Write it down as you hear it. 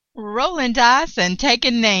Rolling Dice and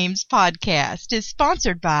Taking Names podcast is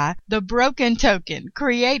sponsored by The Broken Token,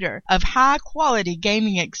 creator of high-quality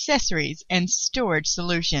gaming accessories and storage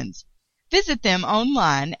solutions. Visit them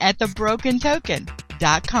online at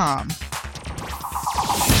thebrokentoken.com.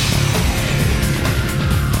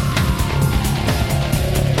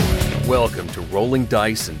 Welcome to Rolling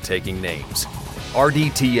Dice and Taking Names.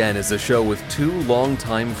 RDTN is a show with two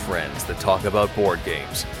longtime friends that talk about board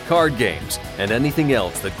games, card games, and anything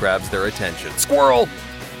else that grabs their attention. Squirrel!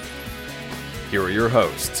 Here are your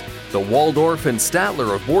hosts, the Waldorf and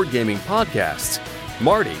Statler of board gaming podcasts,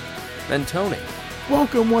 Marty and Tony.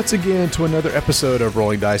 Welcome once again to another episode of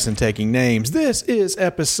Rolling Dice and Taking Names. This is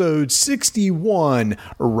episode 61,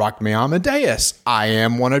 Rock Me Amadeus. I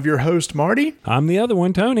am one of your hosts, Marty. I'm the other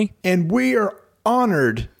one, Tony. And we are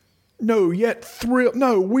honored,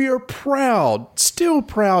 we are proud, still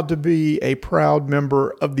proud to be a proud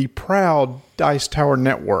member of the proud Dice Tower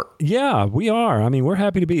Network. Yeah, we are. I mean, we're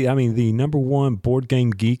happy to be. I mean, the number one board game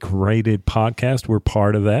geek rated podcast. We're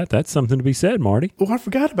part of that. That's something to be said, Marty. Oh, I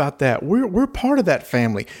forgot about that. We're part of that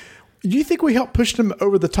family. Do you think we helped push them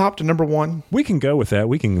over the top to number one? We can go with that.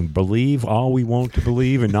 We can believe all we want to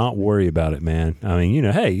believe and not worry about it, man. I mean,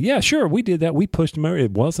 hey, yeah, sure, we did that. We pushed them over. It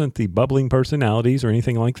wasn't the bubbling personalities or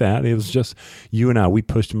anything like that. It was just you and I. We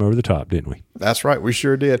pushed them over the top, didn't we? That's right. We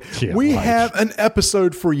sure did. Yeah, we right. have an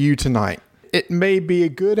episode for you tonight. It may be a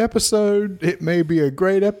good episode. It may be a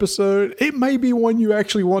great episode. It may be one you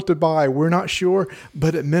actually want to buy. We're not sure,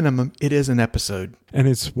 but at minimum, it is an episode. And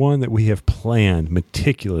it's one that we have planned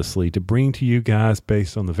meticulously to bring to you guys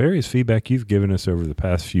based on the various feedback you've given us over the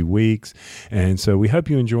past few weeks. And so we hope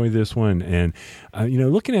you enjoy this one. And,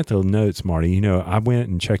 looking at the notes, Marty, I went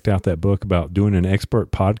and checked out that book about doing an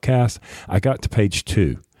expert podcast. I got to page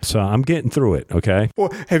 2. So I'm getting through it, okay?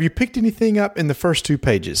 Well, have you picked anything up in the first 2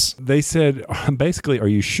 pages? They said, basically, are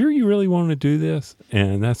you sure you really want to do this?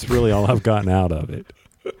 And that's really all I've gotten out of it.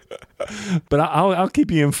 But I'll keep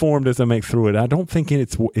you informed as I make through it. I don't think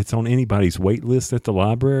it's on anybody's wait list at the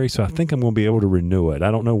library, so I think I'm going to be able to renew it. I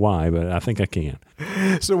don't know why, but I think I can.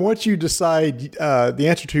 So once you decide the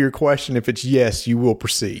answer to your question, if it's yes, you will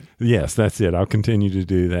proceed. Yes, that's it. I'll continue to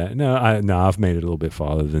do that. No, I've made it a little bit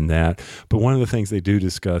farther than that. But one of the things they do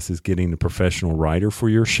discuss is getting a professional writer for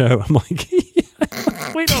your show. I'm like,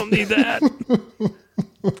 we don't need that.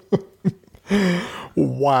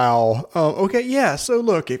 Wow. Okay, yeah. So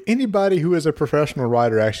look, if anybody who is a professional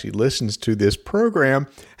writer actually listens to this program,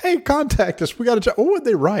 hey, contact us. We got to check. What would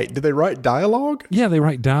they write? Did they write dialogue? Yeah, they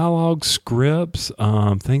write dialogue, scripts,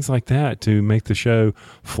 things like that to make the show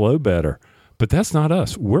flow better. But that's not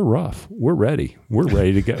us. We're rough. We're ready. We're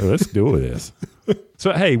ready to go. Let's do this.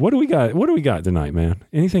 So, hey, what do we got? What do we got tonight, man?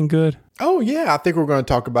 Anything good? Oh, yeah. I think we're going to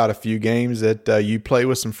talk about a few games that you play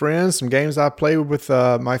with some friends, some games I play with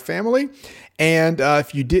my family. And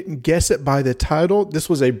if you didn't guess it by the title, this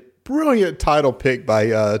was a brilliant title pick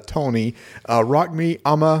by Tony. Rock Me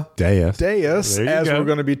Amadeus, as we're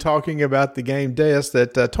going to be talking about the game Deus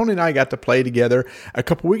that Tony and I got to play together a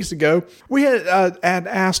couple weeks ago. We had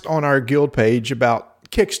asked on our guild page about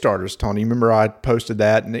Kickstarters, Tony. Remember I posted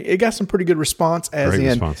that, and it got some pretty good response. Great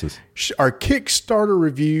responses. Our Kickstarter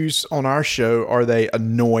reviews on our show, are they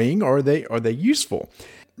annoying or are they useful?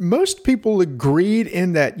 Most people agreed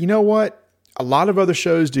in that, you know what? A lot of other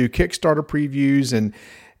shows do Kickstarter previews and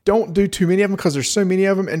don't do too many of them because there's so many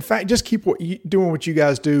of them. In fact, just keep doing what you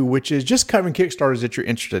guys do, which is just covering Kickstarters that you're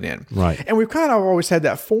interested in. Right. And we've kind of always had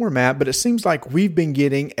that format, but it seems like we've been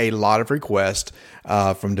getting a lot of requests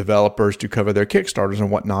from developers to cover their Kickstarters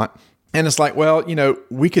and whatnot. And it's like, well,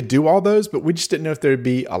 we could do all those, but we just didn't know if there'd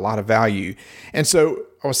be a lot of value. And so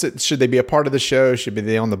should they be a part of the show? Should they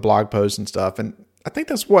be on the blog posts and stuff? And I think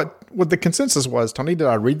that's what the consensus was. Tony, did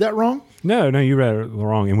I read that wrong? No, you read it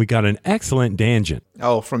wrong. And we got an excellent Dangent.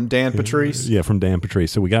 Oh, from Dan Patrice? Yeah, from Dan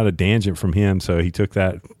Patrice. So we got a Dangent from him. So he took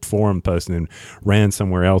that forum post and ran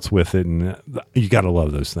somewhere else with it. And you got to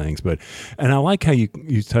love those things. And I like how you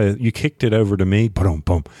kicked it over to me,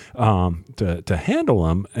 to handle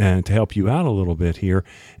them and to help you out a little bit here.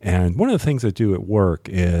 And one of the things I do at work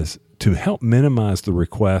is to help minimize the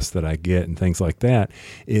requests that I get and things like that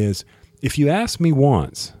is, if you ask me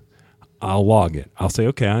once, I'll log it. I'll say,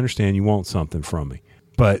 okay, I understand you want something from me,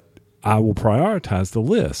 but I will prioritize the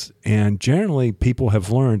list. And generally, people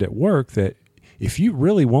have learned at work that if you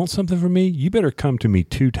really want something from me, you better come to me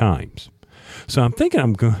 2 times. So I'm thinking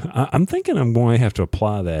I'm going to have to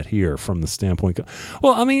apply that here from the standpoint.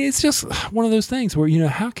 Well, I mean, it's just one of those things where,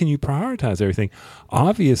 how can you prioritize everything?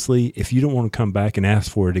 Obviously, if you don't want to come back and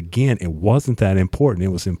ask for it again, it wasn't that important. It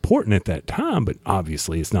was important at that time, but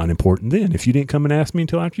obviously it's not important then. If you didn't come and ask me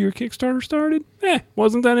until after your Kickstarter started,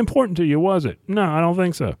 wasn't that important to you, was it? No, I don't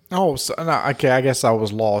think so. Oh, no, okay. I guess I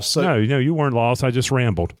was lost. So, no, you weren't lost. I just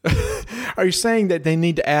rambled. Are you saying that they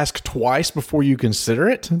need to ask twice before you consider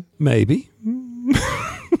it? Maybe.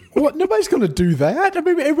 Well, nobody's going to do that. I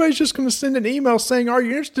mean, everybody's just going to send an email saying, "Are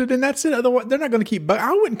you interested?" And that's it. Otherwise, they're not going to keep.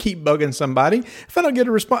 I wouldn't keep bugging somebody if I don't get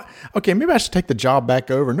a response. Okay, maybe I should take the job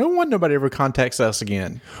back over. Nobody ever contacts us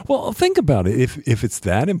again. Well, think about it. If it's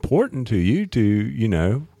that important to you,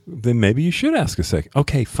 then maybe you should ask a second.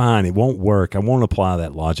 Okay, fine. It won't work. I won't apply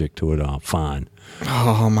that logic to it all. Fine.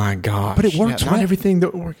 Oh my gosh! But it works. Not everything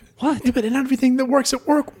that works. What? Yeah, but not everything that works at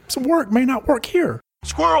work may not work here.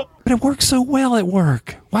 Squirrel. But it works so well at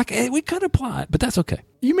work. Like, we could apply it, but that's okay.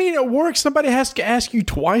 You mean at work somebody has to ask you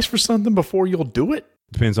twice for something before you'll do it?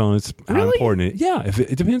 Depends on how important it is. Yeah,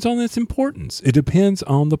 it depends on its importance. It depends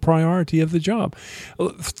on the priority of the job.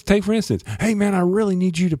 Take, for instance, hey, man, I really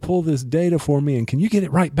need you to pull this data for me, and can you get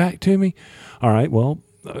it right back to me? All right, well,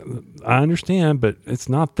 I understand, but it's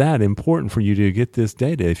not that important for you to get this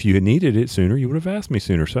data. If you had needed it sooner, you would have asked me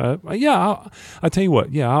sooner. So, I'll tell you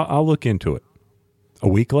what. Yeah, I'll look into it. A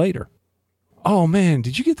week later. Oh, man,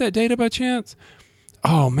 did you get that data by chance?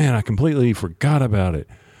 Oh, man, I completely forgot about it.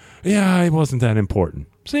 Yeah, it wasn't that important.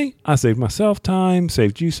 See, I saved myself time,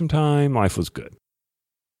 saved you some time. Life was good.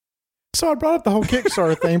 So I brought up the whole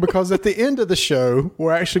Kickstarter thing because at the end of the show,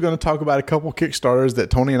 we're actually going to talk about a couple Kickstarters that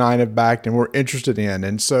Tony and I have backed and we're interested in.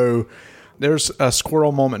 And so there's a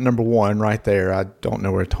squirrel moment number one right there. I don't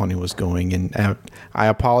know where Tony was going. And I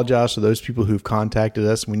apologize to those people who've contacted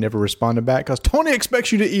us and we never responded back because Tony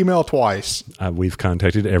expects you to email twice. We've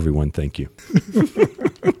contacted everyone. Thank you.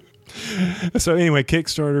 So anyway,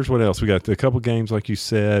 Kickstarters, what else? We got a couple games, like you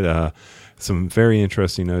said, some very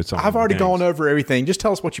interesting notes on I've already gone over everything. Just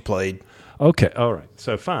tell us what you played. Okay. All right.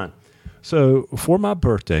 So fine. So for my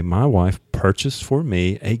birthday, my wife purchased for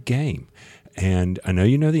me a game. And I know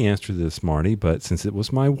you know the answer to this, Marty, but since it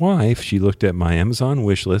was my wife, she looked at my Amazon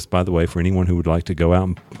wish list. By the way, for anyone who would like to go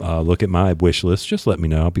out and look at my wish list, just let me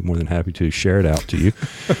know. I'll be more than happy to share it out to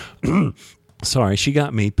you. Sorry, she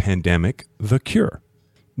got me Pandemic: The Cure.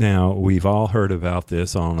 Now, we've all heard about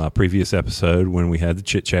this on a previous episode when we had the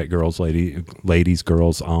Chit Chat ladies,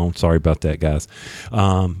 girls on. Sorry about that, guys.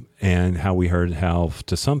 And how we heard how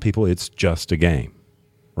to some people it's just a game,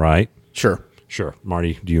 right? Sure.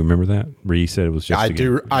 Marty, do you remember that? Where you said it was just a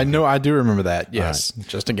game? I do remember that. Yes. Right.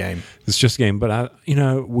 Just a game. It's just a game. But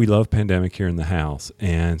we love Pandemic here in the house.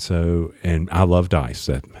 And I love dice,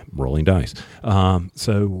 that rolling dice.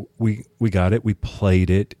 So we got it. We played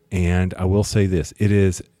it. And I will say this, it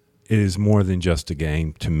is more than just a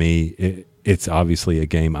game to me. It's obviously a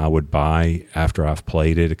game I would buy after I've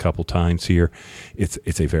played it a couple times here.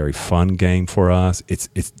 It's a very fun game for us. It's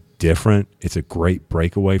different. It's a great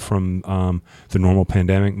breakaway from the normal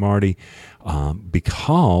Pandemic, Marty,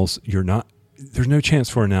 because there's no chance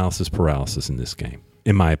for analysis paralysis in this game,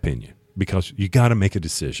 in my opinion, because you got to make a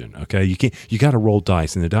decision. Okay, you got to roll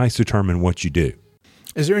dice, and the dice determine what you do.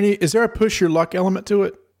 Is there a push your luck element to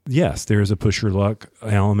it? Yes, there is a push your luck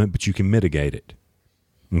element, but you can mitigate it.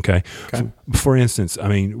 Okay. For instance, I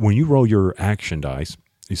mean, when you roll your action dice,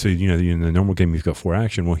 so, in the normal game, you've got 4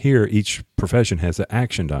 action. Well, here, each profession has an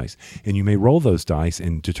action dice. And you may roll those dice,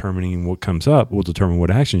 and determining what comes up will determine what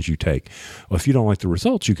actions you take. Well, if you don't like the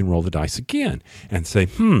results, you can roll the dice again and say,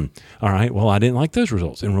 all right, well, I didn't like those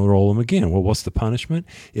results. And we'll roll them again. Well, what's the punishment?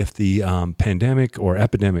 If the pandemic or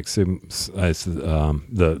epidemic,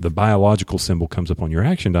 the biological symbol comes up on your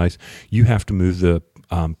action dice, you have to move the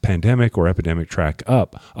pandemic or epidemic track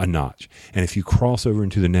up a notch. And if you cross over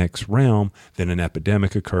into the next realm, then an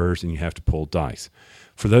epidemic occurs and you have to pull dice.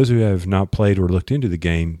 For those who have not played or looked into the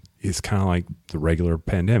game, it's kind of like the regular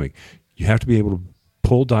Pandemic. You have to be able to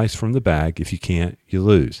pull dice from the bag. If you can't, you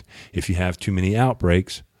lose. If you have too many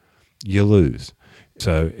outbreaks, you lose.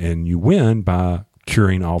 And you win by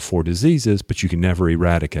curing all 4 diseases, but you can never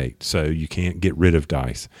eradicate. So you can't get rid of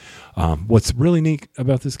dice. What's really neat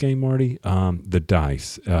about this game, Marty, the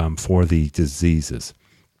dice for the diseases.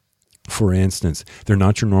 For instance, they're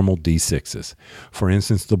not your normal D6s. For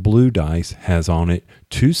instance, the blue dice has on it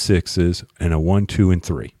 2 6s and a 1, 2, and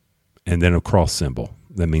 3, and then a cross symbol.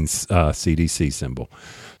 That means CDC symbol.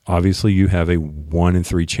 Obviously, you have a 1 in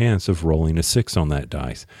 3 chance of rolling a 6 on that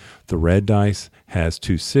dice. The red dice has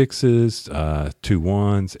 2 6s, 2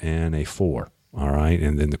 1s, and a 4. all right,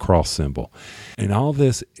 and then the cross symbol. And all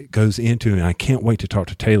this goes into, and I can't wait to talk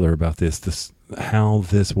to Taylor about this how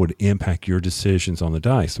this would impact your decisions on the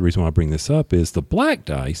dice. The reason why I bring this up is the black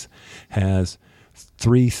dice has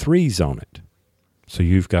 3 threes on it. So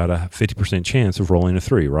you've got a 50% chance of rolling a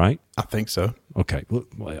 3, right? I think so. Okay,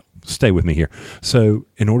 well, stay with me here. So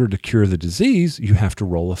in order to cure the disease, you have to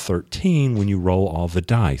roll a 13 when you roll all the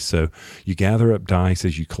dice. So you gather up dice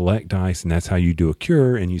as you collect dice, and that's how you do a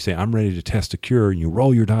cure. And you say, I'm ready to test a cure, and you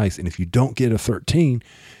roll your dice. And if you don't get a 13,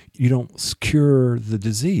 you don't cure the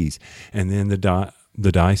disease. And then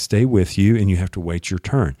the dice stay with you, and you have to wait your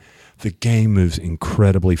turn. The game moves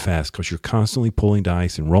incredibly fast because you're constantly pulling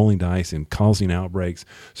dice and rolling dice and causing outbreaks.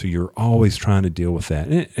 So you're always trying to deal with that.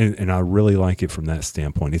 And I really like it from that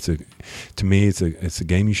standpoint. To me, it's a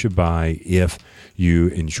game you should buy if you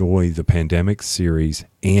enjoy the Pandemic series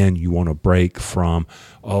and you want to break from,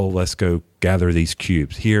 let's go gather these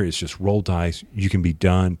cubes. Here it's just roll dice. You can be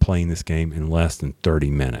done playing this game in less than 30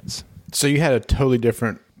 minutes. So you had a totally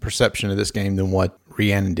different perception of this game than what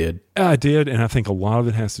Rhiannon did. I did, and I think a lot of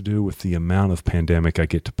it has to do with the amount of Pandemic I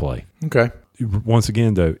get to play. Okay. Once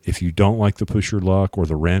again, though, if you don't like the push your luck or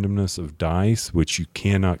the randomness of dice, which you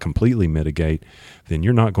cannot completely mitigate, then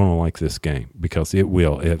you're not going to like this game because it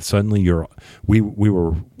will. Suddenly, we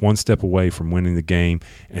were one step away from winning the game,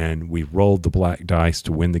 and we rolled the black dice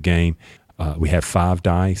to win the game. We had 5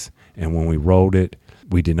 dice, and when we rolled it,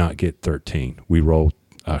 we did not get 13. We rolled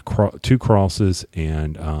 2 crosses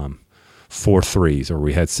and 4 threes, or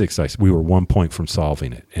we had 6 dice. We were 1 point from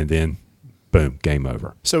solving it, and then boom, game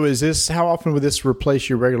over. So how often would this replace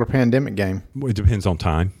your regular Pandemic game? It depends on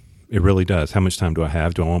time. It really does. How much time do I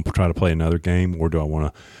have? Do I want to try to play another game, or do I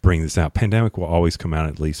want to bring this out? Pandemic will always come out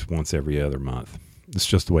at least once every other month. It's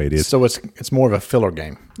just the way it is. So it's more of a filler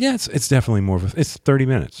game. Yeah, it's definitely more of it's 30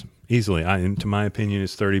 minutes. Easily. To my opinion,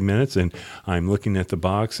 it's 30 minutes, and I'm looking at the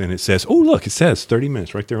box, and it says, it says 30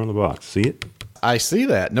 minutes right there on the box. See it? I see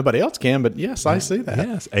that. Nobody else can, but yes, I see that.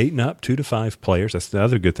 Yes, 8 and up, 2 to 5 players. That's the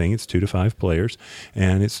other good thing. It's 2 to 5 players,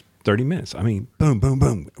 and it's 30 minutes. I mean, boom, boom,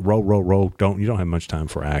 boom, roll, roll, roll. You don't have much time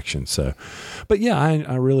for action. So, but yeah,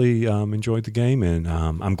 I really enjoyed the game, and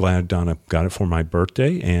I'm glad Donna got it for my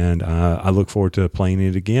birthday, and I look forward to playing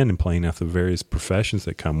it again and playing out the various professions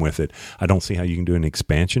that come with it. I don't see how you can do an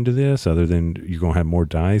expansion to this other than you're going to have more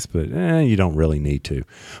dice, but you don't really need to.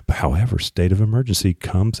 But however, State of Emergency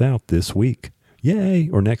comes out this week. Yay,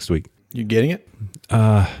 or next week. You getting it?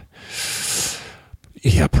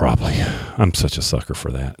 Yeah, probably. I'm such a sucker for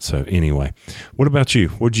that. So anyway, what about you?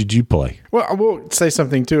 What did you play? Well, I will say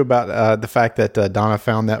something too about the fact that Donna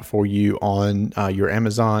found that for you on your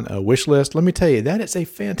Amazon wish list. Let me tell you, that is a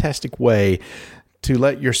fantastic way to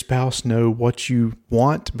let your spouse know what you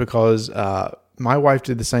want, because my wife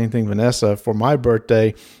did the same thing, Vanessa, for my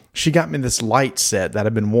birthday. She got me this light set that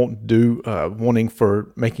I've been wanting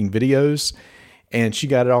for making videos. And she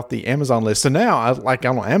got it off the Amazon list. So now, I'm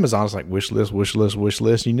on Amazon, it's like wish list, wish list, wish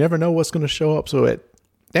list. You never know what's going to show up. So the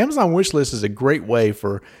Amazon wish list is a great way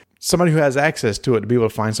for somebody who has access to it to be able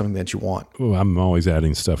to find something that you want. Oh, I'm always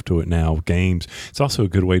adding stuff to it now. Games. It's also a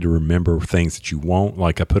good way to remember things that you want.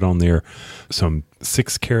 Like I put on there some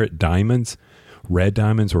 6-carat diamonds, red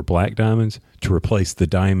diamonds or black diamonds, to replace the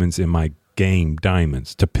diamonds in my game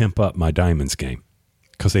diamonds, to pimp up my diamonds game.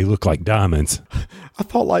 Because they look like diamonds. I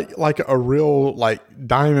thought like a real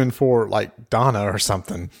diamond for Donna or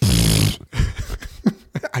something.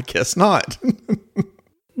 I guess not.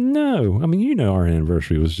 No. I mean, our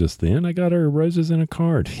anniversary was just then. I got her roses in a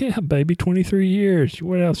card. Yeah, baby, 23 years.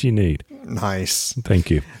 What else you need? Nice. Thank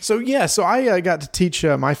you. So I got to teach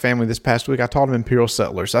my family this past week. I taught them Imperial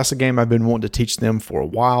Settlers. That's a game I've been wanting to teach them for a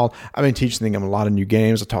while. I've been teaching them a lot of new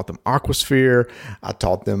games. I taught them Aquasphere. I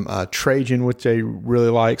taught them Trajan, which they really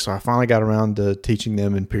like. So I finally got around to teaching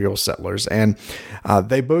them Imperial Settlers. And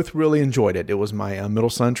they both really enjoyed it. It was my middle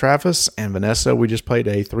son, Travis, and Vanessa. We just played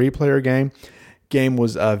a 3-player game. Game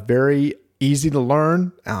was very easy to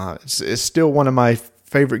learn. It's still one of my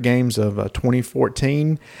favorite games of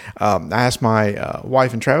 2014. I asked my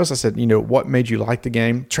wife and Travis, I said, what made you like the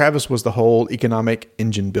game? Travis was the whole economic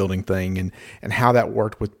engine building thing and how that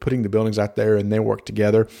worked with putting the buildings out there and they worked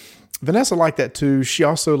together. Vanessa liked that too. She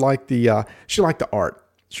also liked the art.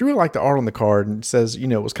 She really liked the art on the card and says, it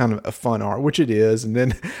was kind of a fun art, which it is. And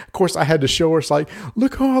then, of course, I had to show her, it's like,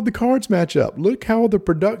 look how the cards match up. Look how the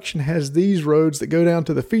production has these roads that go down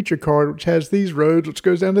to the feature card, which has these roads, which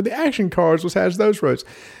goes down to the action cards, which has those roads.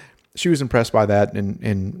 She was impressed by that.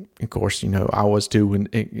 And of course, I was too when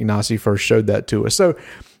Ignacy first showed that to us. So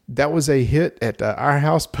that was a hit at our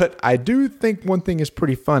house. But I do think one thing is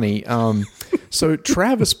pretty funny. So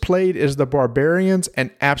Travis played as the barbarians and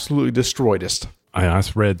absolutely destroyed us. I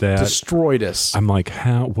read that. Destroyed us. I'm like,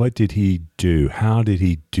 what did he do? How did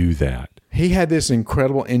he do that? He had this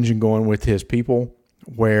incredible engine going with his people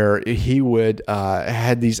where he would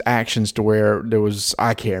had these actions to where there was,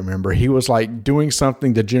 I can't remember, he was like doing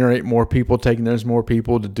something to generate more people, taking those more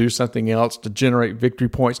people to do something else to generate victory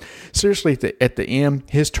points. Seriously, at the end,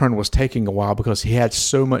 his turn was taking a while because he had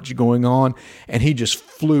so much going on, and he just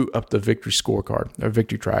flew up the victory scorecard, or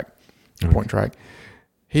victory track, point track.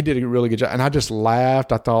 He did a really good job, and I just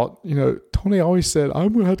laughed. I thought, Tony always said,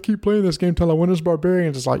 I'm going to have to keep playing this game until I win as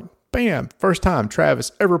Barbarians. It's like, bam, first time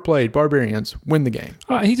Travis ever played Barbarians, win the game.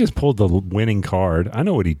 He just pulled the winning card. I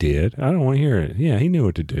know what he did. I don't want to hear it. Yeah, he knew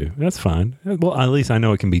what to do. That's fine. Well, at least I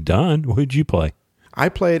know it can be done. Who'd you play? I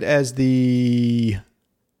played as the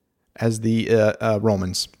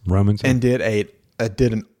Romans. Romans? And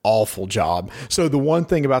did an awful job. So the one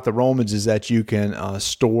thing about the Romans is that you can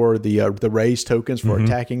store the raise tokens for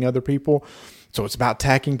attacking other people. So it's about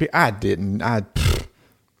attacking people. I did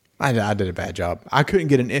a bad job. I couldn't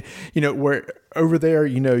get where over there,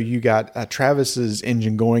 you got Travis's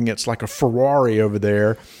engine going. It's like a Ferrari over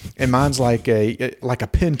there, and mine's like a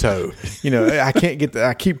Pinto. I can't get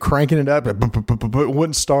I keep cranking it up, but it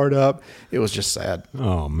wouldn't start up. It was just sad.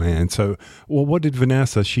 Oh man. So, what did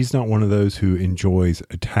Vanessa? She's not one of those who enjoys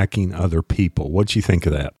attacking other people. What'd you think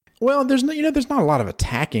of that? Well, there's not a lot of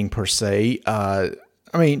attacking per se.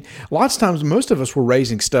 Lots of times, most of us were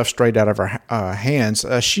raising stuff straight out of our hands.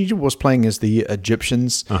 She was playing as the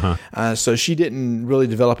Egyptians, so she didn't really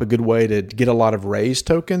develop a good way to get a lot of raise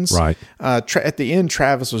tokens. Right. At the end,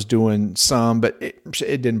 Travis was doing some, but it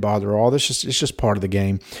didn't bother her all. It's just part of the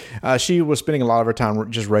game. She was spending a lot of her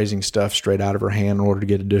time just raising stuff straight out of her hand in order to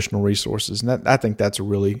get additional resources, and I think that's a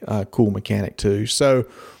really cool mechanic too. So,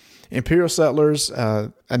 Imperial Settlers,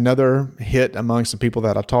 another hit among some people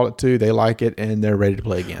that I've taught it to. They like it, and they're ready to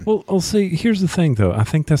play again. Well, see, here's the thing, though. I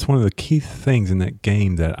think that's one of the key things in that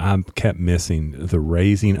game that I kept missing, the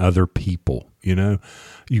raising other people. You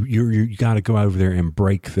got to go over there and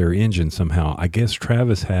break their engine somehow. I guess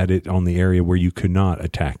Travis had it on the area where you could not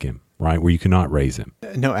attack him, right? Where you could not raise him.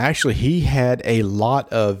 No, actually, he had a lot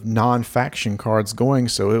of non-faction cards going,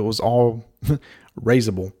 so it was all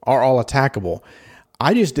raisable or all attackable.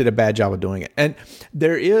 I just did a bad job of doing it. And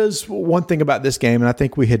there is one thing about this game, and I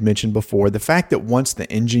think we had mentioned before, the fact that once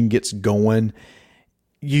the engine gets going,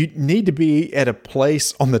 you need to be at a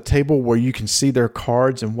place on the table where you can see their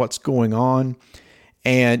cards and what's going on.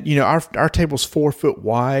 And, our table's 4 foot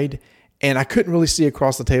wide, and I couldn't really see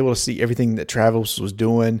across the table to see everything that Travis was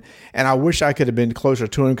doing. And I wish I could have been closer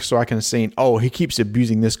to him so I could have seen, he keeps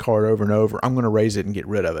abusing this card over and over. I'm going to raise it and get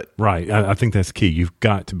rid of it. Right. I think that's key. You've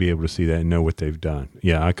got to be able to see that and know what they've done.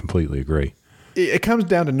 Yeah, I completely agree. It comes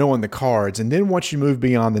down to knowing the cards. And then once you move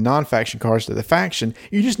beyond the non-faction cards to the faction,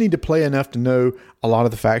 you just need to play enough to know a lot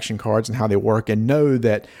of the faction cards and how they work and know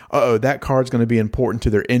that, that card's going to be important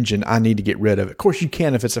to their engine. I need to get rid of it. Of course, you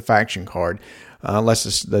can if it's a faction card. Unless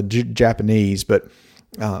it's the Japanese, but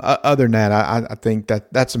other than that, I think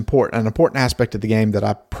that's important, an important aspect of the game that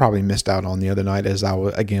I probably missed out on the other night as I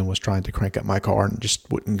was trying to crank up my car and just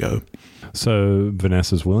wouldn't go. So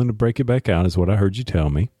Vanessa's willing to break it back out, is what I heard you tell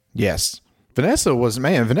me. Yes,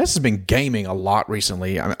 Vanessa's been gaming a lot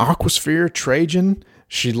recently. Aquasphere, Trajan,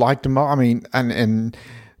 she liked them all. And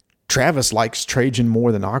Travis likes Trajan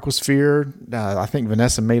more than Aquasphere. I think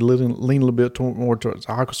Vanessa may lean a little bit more towards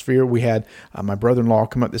Aquasphere. We had my brother-in-law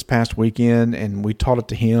come up this past weekend, and we taught it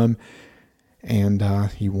to him, and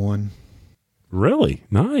he won. Really?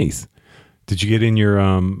 Nice. Did you get in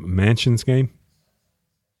your Mansions game?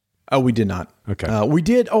 Oh, we did not. Okay. We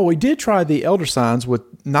did try the Elder Signs with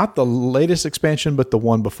not the latest expansion, but the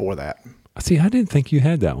one before that. See, I didn't think you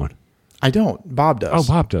had that one. I don't. Bob does. Oh,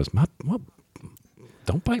 Bob does.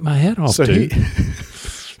 Don't bite my head off, dude.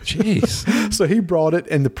 Jeez. So he brought it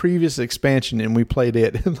in the previous expansion, and we played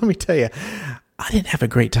it. And let me tell you, I didn't have a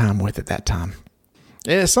great time with it that time.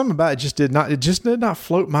 Yeah, something about it just did not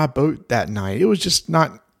float my boat that night. It was just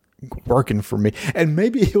not working for me. And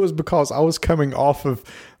maybe it was because I was coming off of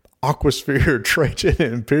Aquasphere, Trajan,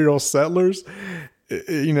 and Imperial Settlers.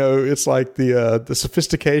 It's like the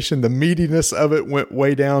sophistication, the meatiness of it went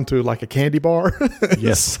way down to like a candy bar.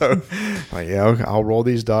 Yes. So, I'll roll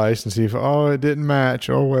these dice and see if, it didn't match.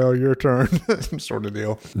 Oh, well, your turn. Sort of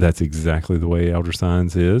deal. That's exactly the way Elder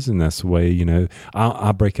Signs is. And that's the way,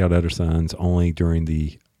 I break out Elder Signs only during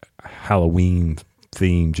the Halloween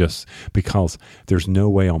theme, just because there's no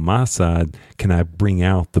way on my side can I bring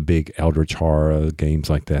out the big Eldritch Horror games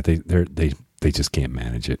like that. they just can't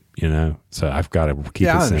manage it, So I've got to keep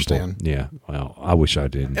it I simple. understand. Yeah. Well, I wish I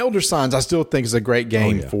didn't. Elder Signs, I still think is a great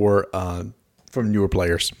game for newer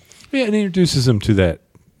players. Yeah, it introduces them to that.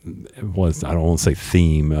 I don't want to say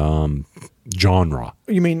theme, genre.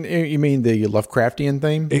 You mean the Lovecraftian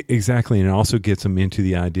theme? Exactly, and it also gets them into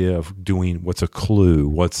the idea of doing what's a clue,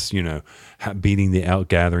 what's gathering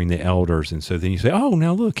the elders, and so then you say, "Oh,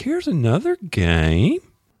 now look, here's another game."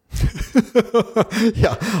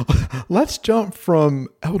 Yeah, let's jump from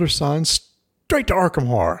Elder Signs straight to Arkham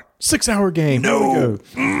Horror. 6-hour game. No,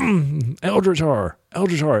 Eldritch Horror,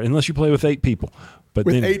 unless you play with 8 people, but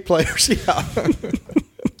with then 8 players. Yeah.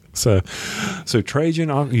 So Trajan,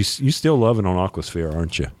 you still loving on Aquasphere,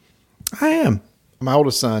 aren't you? I am. My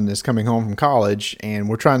oldest son is coming home from college, and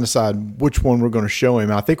we're trying to decide which one we're going to show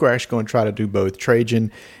him. I think we're actually going to try to do both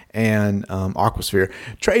Trajan and Aquasphere.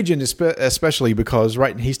 Trajan is especially because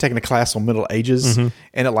he's taking a class on Middle Ages, and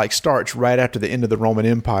it starts right after the end of the Roman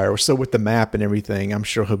Empire. So with the map and everything, I'm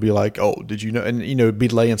sure he'll be like, "Oh, did you know?" And be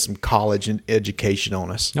laying some college and education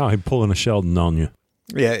on us. No, he's pulling a Sheldon on you.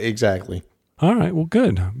 Yeah, exactly. All right, well,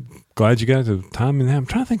 good. I'm glad you got the time in that. I'm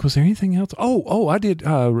trying to think, was there anything else? Oh, I did.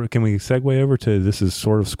 Can we segue over to, this is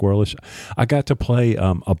sort of squirrelish. I got to play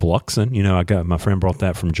a Bluxen. My friend brought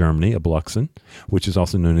that from Germany, a Bluxen, which is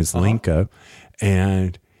also known as Linko.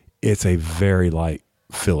 And it's a very light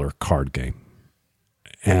filler card game.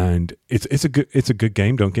 And it's a good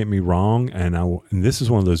game, don't get me wrong. And this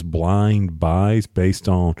is one of those blind buys based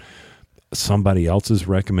on somebody else's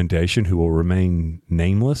recommendation who will remain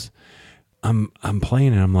nameless. I'm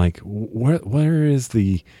playing and I'm like, where's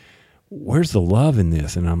the love in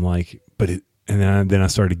this? And I'm like, then I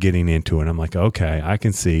started getting into it. And I'm like, okay, I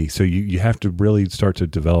can see. So you have to really start to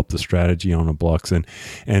develop the strategy on a Bluxen,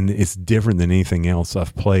 and it's different than anything else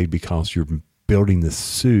I've played because you're building the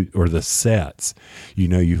suit or the sets. You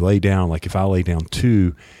lay down, like if I lay down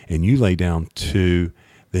 2 and you lay down 2,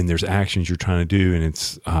 then there's actions you're trying to do, and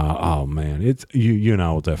it's it's you and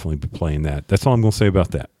I will definitely be playing that. That's all I'm going to say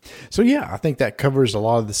about that. So yeah, I think that covers a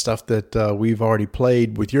lot of the stuff that we've already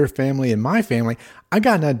played with your family and my family. I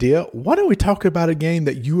got an idea. Why don't we talk about a game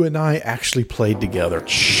that you and I actually played together?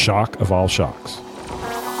 Shock of all shocks.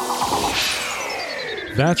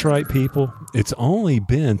 That's right, people. It's only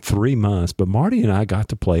been 3 months, but Marty and I got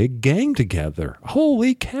to play a game together.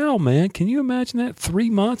 Holy cow, man. Can you imagine that? 3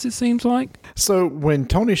 months, it seems like. So when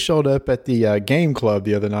Tony showed up at the game club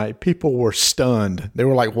the other night, people were stunned. They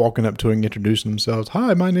were walking up to him, introducing themselves.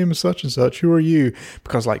 "Hi, my name is such and such. Who are you?"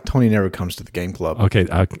 Because Tony never comes to the game club. Okay,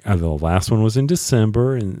 the last one was in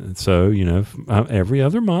December, and so, every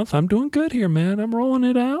other month, I'm doing good here, man. I'm rolling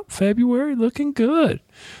it out. February, looking good.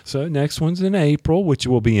 So next one's in April, which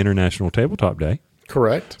will be International Tabletop Day.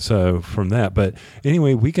 Correct. So from that, but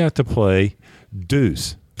anyway, we got to play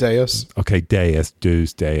Deus. Okay, Deus.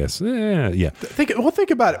 Yeah. Think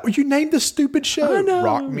about it. You named the stupid show. I know.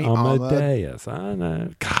 Rock Me Amadeus. I know.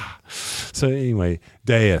 God. So anyway,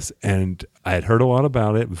 Deus, and I had heard a lot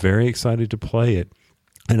about it. Very excited to play it.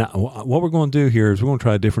 And what we're going to do here is we're going to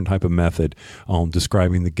try a different type of method on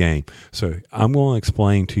describing the game. So I'm going to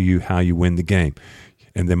explain to you how you win the game.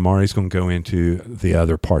 And then Marty's going to go into the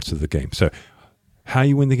other parts of the game. So how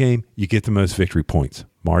you win the game, you get the most victory points.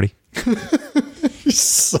 Marty? You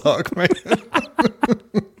suck, man.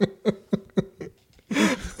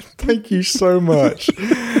 Thank you so much.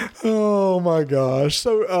 Oh, my gosh.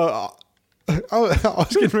 So I was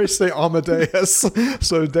getting ready to say Amadeus.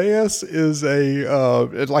 So Deus is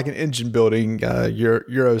it's like an engine building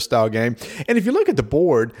Euro style game. And if you look at the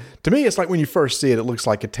board, to me, it's like when you first see it, it looks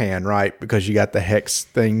like Catan, right? Because you got the hex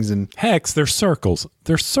things and hex. They're circles.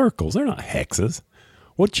 They're circles. They're not hexes.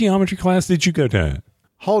 What geometry class did you go to?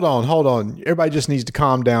 Hold on. Everybody just needs to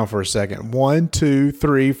calm down for a second. 1, 2,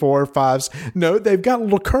 3, 4, 5. No, they've got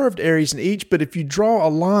little curved areas in each, but if you draw a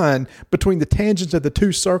line between the tangents of the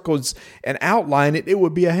 2 circles and outline it, it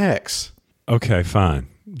would be a hex. Okay, fine.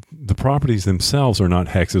 The properties themselves are not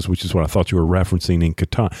hexes, which is what I thought you were referencing in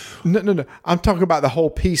Catan. No. I'm talking about the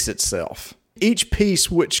whole piece itself. Each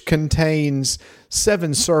piece, which contains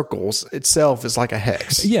 7 circles itself, is like a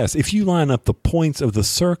hex. Yes, if you line up the points of the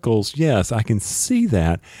circles, yes, I can see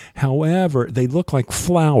that. However, they look like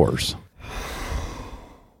flowers.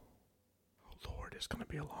 Lord, it's going to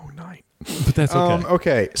be a long night. But that's okay.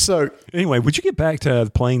 Okay, so anyway, would you get back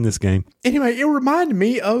to playing this game? Anyway, it reminded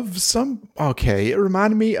me of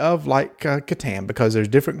like Catan, because there's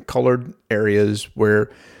different colored areas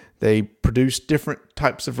where they produce different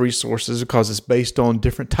types of resources because it's based on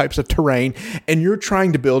different types of terrain, and you're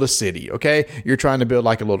trying to build a city, okay? You're trying to build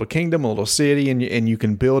like a little kingdom, a little city, and you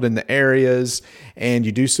can build in the areas, and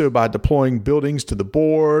you do so by deploying buildings to the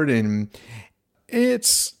board, and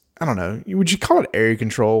it's, I don't know, would you call it area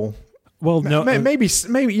control? Well, no, maybe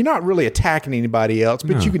you're not really attacking anybody else,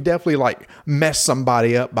 but you can definitely like mess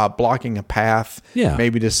somebody up by blocking a path. Yeah.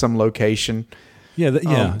 Maybe to some location.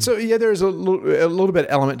 Yeah, So there's a little bit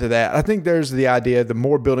element to that. I think there's the idea: the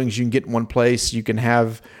more buildings you can get in one place, you can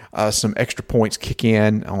have some extra points kick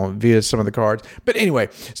in via some of the cards. But anyway,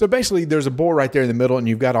 so basically, there's a board right there in the middle, and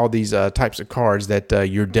you've got all these types of cards that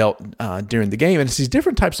you're dealt during the game, and it's these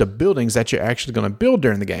different types of buildings that you're actually going to build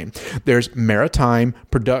during the game. There's maritime,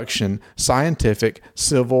 production, scientific,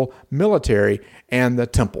 civil, military, and the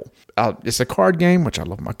temple. It's a card game, which I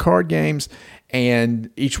love my card games. And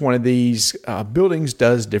each one of these buildings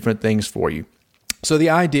does different things for you. So the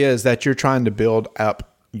idea is that you're trying to build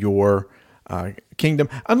up your kingdom.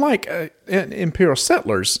 Unlike Imperial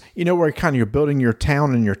Settlers, where kind of you're building your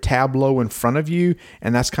town and your tableau in front of you,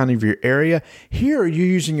 and that's kind of your area. Here, you're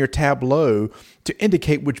using your tableau to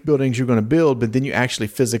indicate which buildings you're going to build, but then you actually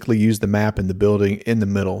physically use the map and the building in the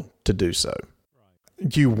middle to do so.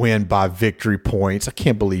 You win by victory points. I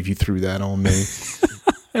can't believe you threw that on me.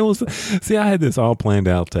 See, I had this all planned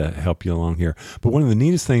out to help you along here. But one of the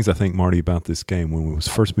neatest things I think, Marty, about this game when it was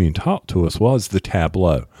first being taught to us was the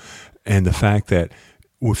tableau. And the fact that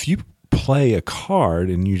if you play a card,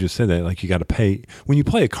 and you just said that, like you got to pay. When you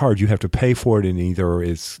play a card, you have to pay for it, and either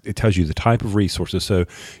it tells you the type of resources. So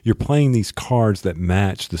you're playing these cards that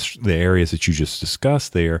match the areas that you just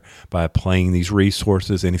discussed there by playing these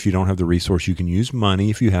resources. And if you don't have the resource, you can use money,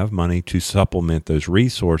 if you have money, to supplement those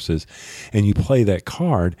resources. And you play that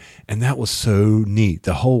card, and that was so neat.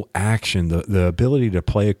 The whole action, the ability to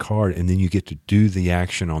play a card, and then you get to do the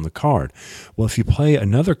action on the card. Well, if you play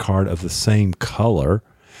another card of the same color,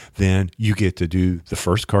 then you get to do the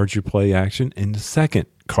first cards you play action and the second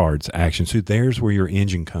card's action. So there's where your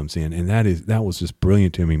engine comes in. And that was just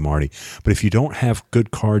brilliant to me, Marty. But if you don't have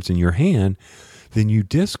good cards in your hand, then you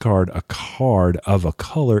discard a card of a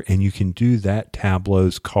color and you can do that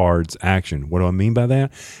tableau's card's action. What do I mean by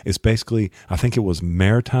that? It's basically, I think it was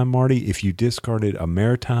maritime, Marty. If you discarded a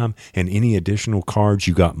maritime and any additional cards,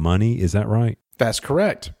 you got money. Is that right? That's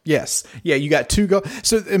correct. Yes. Yeah, you got two go.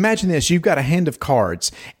 So imagine this. You've got a hand of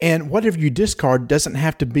cards, and whatever you discard doesn't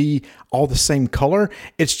have to be all the same color.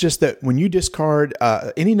 It's just that when you discard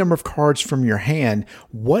any number of cards from your hand,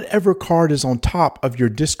 whatever card is on top of your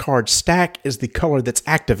discard stack is the color that's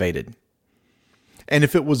activated. And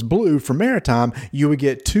if it was blue for maritime, you would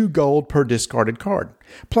get 2 gold per discarded card.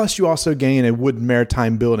 Plus, you also gain a wooden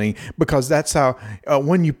maritime building, because that's how,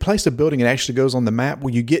 when you place a building, it actually goes on the map.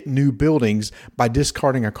 Well, you get new buildings by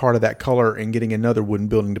discarding a card of that color and getting another wooden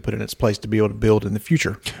building to put in its place to be able to build in the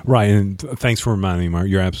future. Right. And thanks for reminding me, Mark.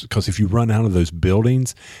 You're absolutely, because if you run out of those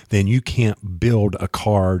buildings, then you can't build a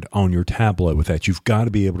card on your tableau with that. You've got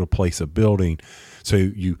to be able to place a building. So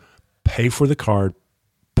you pay for the card,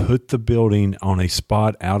 put the building on a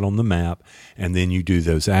spot out on the map, and then you do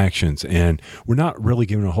those actions. And we're not really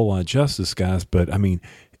giving a whole lot of justice, guys, but I mean,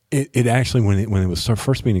 it actually, when it was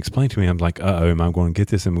first being explained to me, I'm like, uh-oh, am I going to get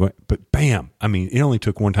this? But bam, I mean, it only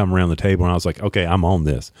took one time around the table, and I was like, okay, I'm on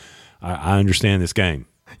this. I understand this game.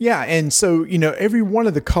 Yeah, and so, every one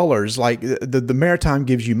of the colors, like the maritime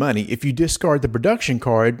gives you money. If you discard the production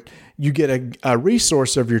card, you get a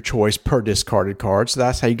resource of your choice per discarded card. So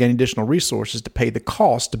that's how you gain additional resources to pay the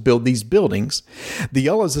cost to build these buildings. The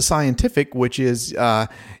yellow is the scientific, which is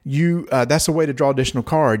that's a way to draw additional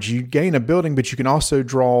cards. You gain a building, but you can also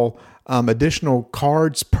draw additional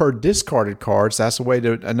cards per discarded cards. That's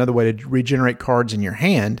another way to regenerate cards in your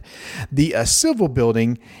hand. The civil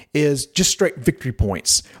building is just straight victory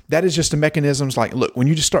points. That is just a mechanism. Like, look, when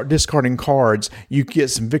you just start discarding cards, you get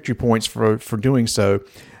some victory points for doing so.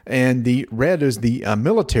 And the red is the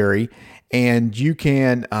military, and you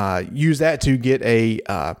can use that to get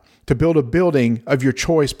to build a building of your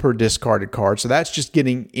choice per discarded card. So that's just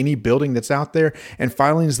getting any building that's out there. And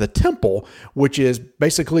finally is the temple, which is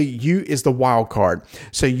basically is the wild card.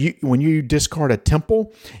 So when you discard a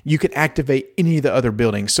temple, you can activate any of the other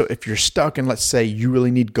buildings. So if you're stuck and let's say you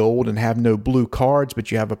really need gold and have no blue cards,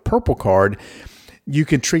 but you have a purple card, you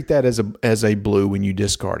can treat that as a blue when you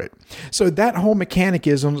discard it. So that whole mechanic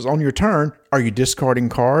is on your turn. Are you discarding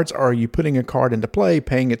cards? Or are you putting a card into play,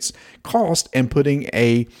 paying its cost, and putting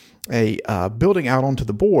a building out onto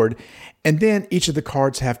the board? And then each of the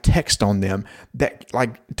cards have text on them that,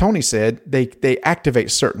 like Tony said, they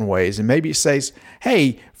activate certain ways. And maybe it says,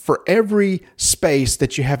 hey, for every space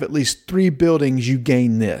that you have at least 3 buildings, you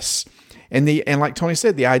gain this. And like Tony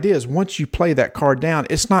said, the idea is once you play that card down,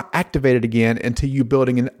 it's not activated again until you build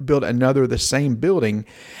another of the same building.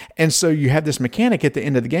 And so you have this mechanic at the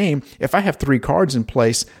end of the game. If I have 3 cards in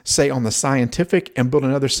place, say on the scientific, and build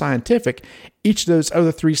another scientific, each of those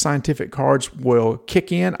other 3 scientific cards will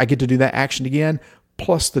kick in. I get to do that action again,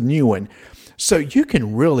 plus the new one. So you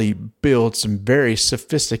can really build some very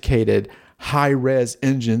sophisticated high-res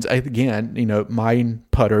engines. Again, mine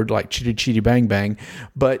puttered like Chitty Chitty Bang Bang,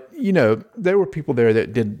 but there were people there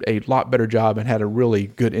that did a lot better job and had a really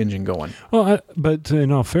good engine going. Well, but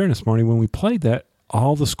in all fairness, Marty, when we played that,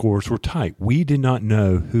 all the scores were tight. We did not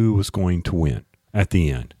know who was going to win at the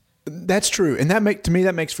end. That's true, and that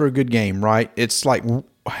makes for a good game, right? It's like,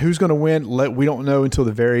 who's going to win? We don't know until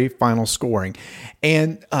the very final scoring.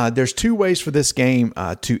 And there's 2 ways for this game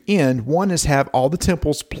to end. One is have all the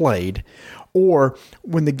temples played, or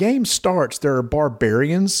when the game starts, there are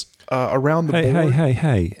barbarians around the board.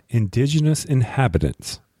 Hey, indigenous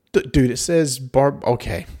inhabitants. Dude, it says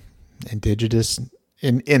okay, indigenous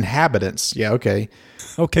inhabitants. Yeah, okay.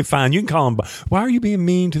 Okay, fine. You can call them. Why are you being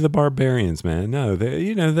mean to the barbarians, man? No,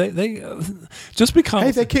 they just because.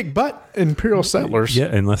 Hey, they kick butt, Imperial settlers. Yeah,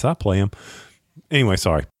 unless I play them. Anyway,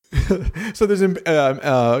 sorry. So there's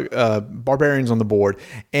barbarians on the board,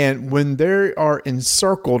 and when they are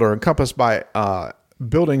encircled or encompassed by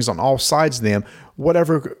buildings on all sides of them,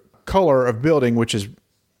 whatever color of building, which is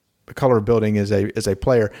the color of building is a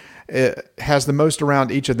player, has the most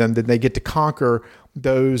around each of them, then they get to conquer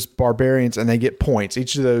those barbarians and they get points.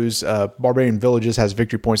 Each of those barbarian villages has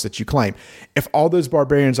victory points that you claim. If all those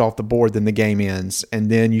barbarians are off the board, then the game ends, and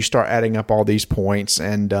then you start adding up all these points.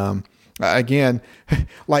 And again,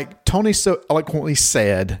 like Tony so eloquently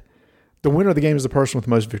said, the winner of the game is the person with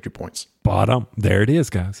the most victory points. Bottom. There it is,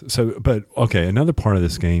 guys. So, but okay, another part of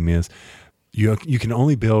this game is you can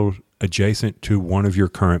only build adjacent to one of your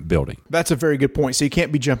current building. That's a very good point. So you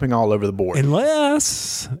can't be jumping all over the board.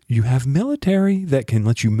 Unless you have military that can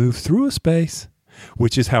let you move through a space,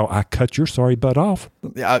 which is how I cut your sorry butt off.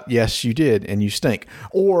 Yes, you did, and you stink.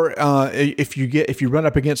 Or if you run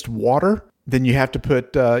up against water, then you have to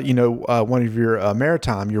put one of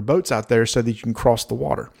your boats out there so that you can cross the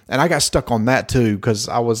water. And I got stuck on that too because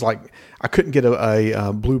I was like, I couldn't get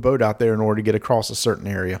a blue boat out there in order to get across a certain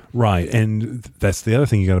area. Right, and that's the other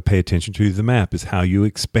thing you got to pay attention to. The map is how you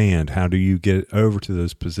expand. How do you get over to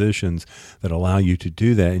those positions that allow you to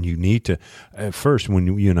do that? And you need to. At first,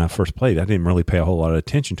 when you and I first played, I didn't really pay a whole lot of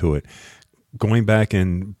attention to it. Going back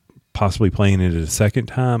and possibly playing it a second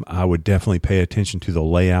time, I would definitely pay attention to the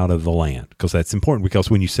layout of the land, because that's important.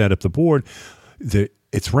 Because when you set up the board,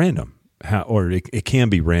 it's random, it can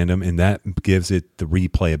be random, and that gives it the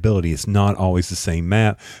replayability. It's not always the same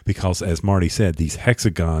map because, as Marty said, these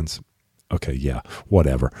hexagons. Okay, yeah,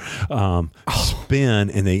 whatever. Spin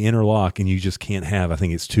and they interlock, and you just can't have, I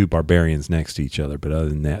think it's 2 barbarians next to each other. But other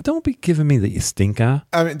than that, don't be giving me the stink eye.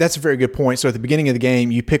 I mean, that's a very good point. So at the beginning of the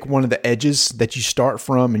game, you pick one of the edges that you start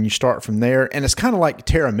from, and you start from there. And it's kind of like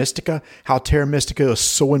Terra Mystica, how Terra Mystica is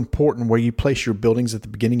so important where you place your buildings at the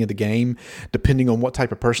beginning of the game, depending on what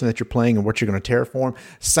type of person that you're playing and what you're going to terraform.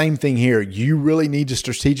 Same thing here. You really need to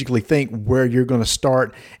strategically think where you're going to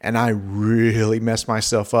start. And I really messed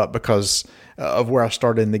myself up because of where I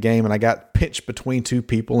started in the game, and I got pinched between 2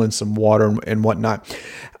 people and some water and whatnot.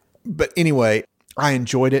 But anyway, I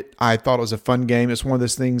enjoyed it. I thought it was a fun game. It's one of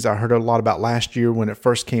those things I heard a lot about last year when it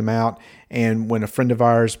first came out, and when a friend of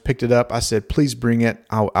ours picked it up, I said, please bring it.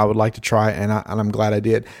 I would like to try it, and I'm glad I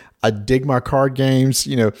did. I dig my card games.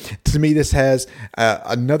 To me, this has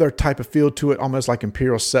another type of feel to it, almost like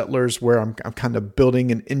Imperial Settlers, where I'm kind of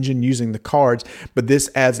building an engine using the cards, but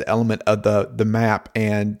this adds the element of the map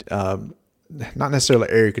and not necessarily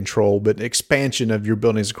area control, but expansion of your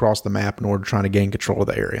buildings across the map in order to try to gain control of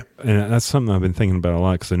the area. And that's something I've been thinking about a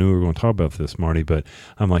lot because I knew we were going to talk about this, Marty, but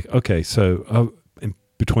I'm like, okay, so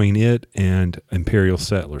between it and Imperial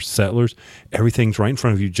Settlers, everything's right in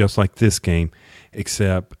front of you, just like this game,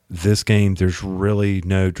 except this game, there's really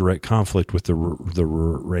no direct conflict with the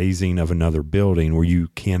raising of another building where you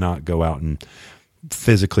cannot go out and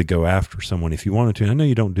physically go after someone if you wanted to. I know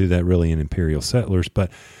you don't do that really in Imperial Settlers,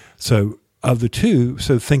 but so of the two,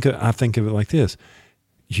 I think of it like this.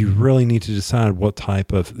 You really need to decide what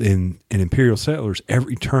type of, in Imperial Settlers,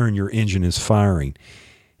 every turn your engine is firing.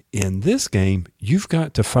 In this game, you've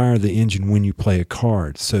got to fire the engine when you play a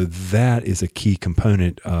card. So that is a key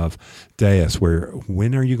component of Deus, where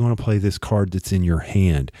when are you going to play this card that's in your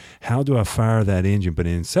hand? How do I fire that engine? But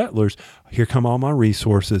in Settlers, here come all my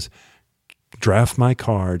resources, draft my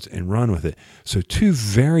cards, and run with it. So 2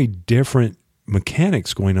 very different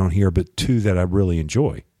mechanics going on here, but 2 that I really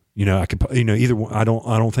enjoy. I could, either one. I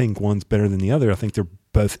don't think one's better than the other. I think they're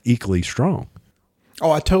both equally strong.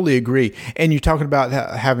 Oh, I totally agree. And you're talking about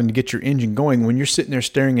having to get your engine going when you're sitting there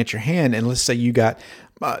staring at your hand. And let's say you got,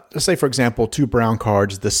 let's say, for example, 2 brown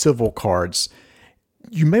cards, the civil cards.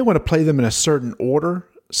 You may want to play them in a certain order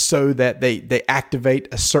so that they activate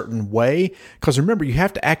a certain way. Because remember, you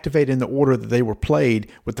have to activate in the order that they were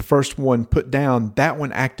played, with the first one put down. That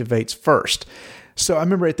one activates first. So I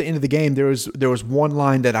remember at the end of the game, there was one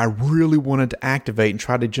line that I really wanted to activate and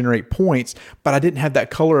try to generate points, but I didn't have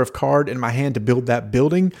that color of card in my hand to build that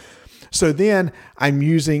building. So then I'm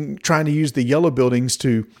trying to use the yellow buildings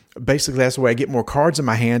to, basically that's the way I get more cards in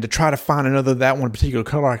my hand, to try to find that one particular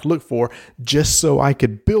color I could look for, just so I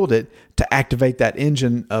could build it to activate that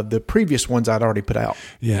engine of the previous ones I'd already put out.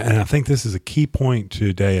 Yeah, and I think this is a key point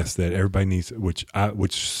to Deus that everybody needs, which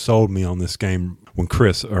sold me on this game when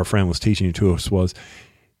Chris, our friend, was teaching it to us, was,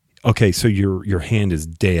 okay, so your hand is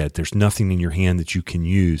dead. There's nothing in your hand that you can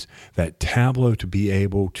use. That tableau to be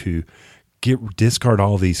able to discard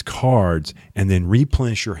all these cards and then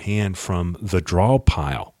replenish your hand from the draw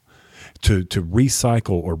pile to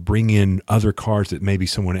recycle or bring in other cards that maybe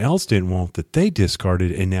someone else didn't want that they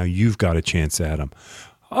discarded, and now you've got a chance at them.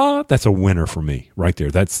 That's a winner for me right there.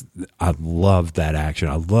 I love that action.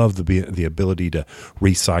 I love the ability to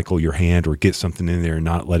recycle your hand or get something in there and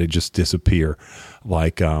not let it just disappear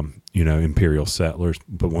like Imperial Settlers.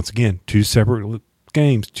 But once again, 2 separate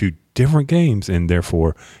games, 2 different games, and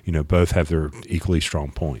therefore both have their equally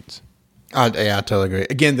strong points. I totally agree.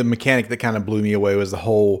 Again, the mechanic that kind of blew me away was the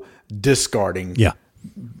whole discarding. Yeah.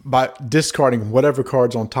 By discarding whatever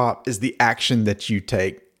cards on top is the action that you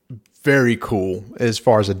take. Very cool as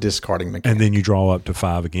far as a discarding mechanic. And then you draw up to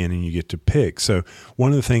 5 again and you get to pick. So one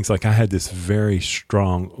of the things, like I had this very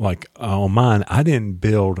strong, on mine, I didn't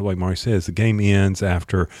build, like Mario says, the game ends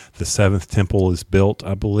after the 7th temple is built,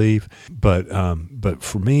 I believe. But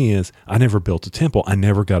for me I never built a temple. I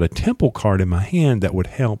never got a temple card in my hand that would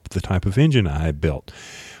help the type of engine I had built.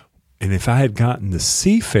 And if I had gotten the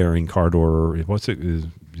seafaring card, or what's it?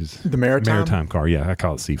 The Maritime card. Yeah, I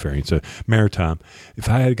call it seafaring. So Maritime. If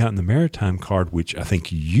I had gotten the Maritime card, which I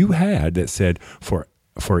think you had, that said for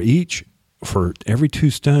every 2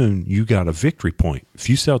 stone, you got a victory point. If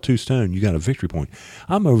you sell 2 stone, you got a victory point.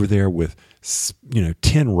 I'm over there with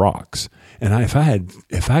 10 rocks, and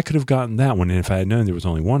if I could have gotten that one, and if I had known there was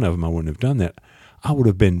only one of them, I wouldn't have done that. I would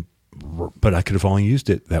have been. But I could have only used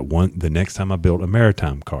it the next time I built a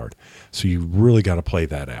Maritime card. So you really got to play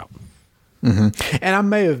that out. Mm-hmm. And I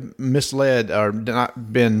may have misled or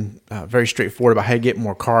not been very straightforward about how you get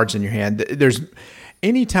more cards in your hand. There's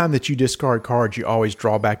any time that you discard cards, you always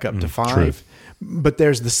draw back up to 5. True. But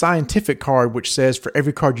there's the scientific card, which says for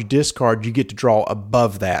every card you discard, you get to draw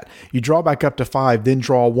above that. You draw back up to 5, then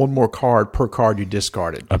draw 1 more card per card you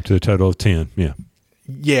discarded. Up to a total of 10, yeah.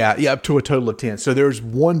 Yeah, up to a total of 10. So there's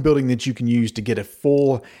one building that you can use to get a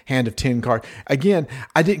full hand of 10 cards. Again,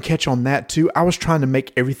 I didn't catch on that too. I was trying to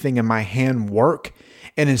make everything in my hand work.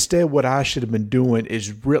 And instead, what I should have been doing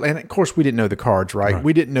is really, and of course, we didn't know the cards, right?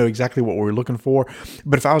 We didn't know exactly what we were looking for.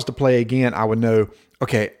 But if I was to play again, I would know,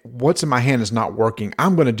 okay, what's in my hand is not working.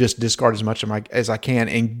 I'm going to just discard as much as I can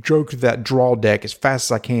and go through that draw deck as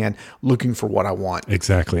fast as I can, looking for what I want.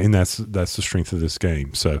 Exactly, and that's the strength of this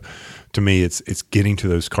game. So, to me, it's getting to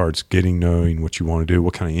those cards, knowing what you want to do,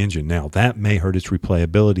 what kind of engine. Now, that may hurt its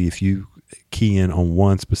replayability if you key in on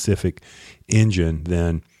one specific engine.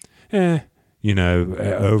 Then,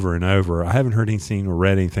 over and over. I haven't heard anything or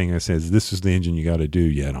read anything that says this is the engine you got to do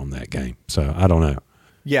yet on that game. So I don't know.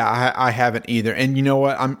 Yeah, I haven't either. And you know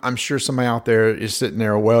what? I'm sure somebody out there is sitting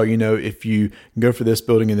there, well, if you go for this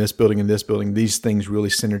building and this building and this building, these things really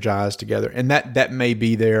synergize together. And that may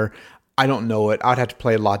be there. I don't know it. I'd have to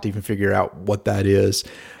play a lot to even figure out what that is.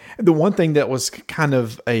 The one thing that was kind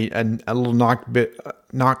of a little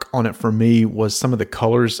knock on it for me was some of the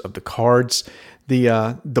colors of the cards.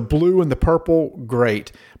 The blue and the purple,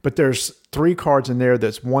 great. But there's 3 cards in there.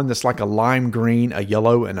 That's one that's like a lime green, a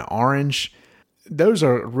yellow, and an orange. Those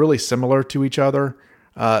are really similar to each other.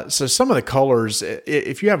 So some of the colors,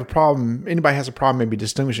 if you have a problem, anybody has a problem maybe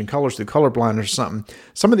distinguishing colors through colorblind or something,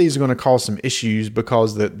 some of these are going to cause some issues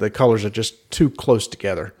because the colors are just too close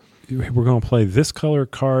together. We're going to play this color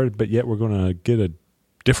card, but yet we're going to get a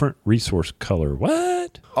different resource color.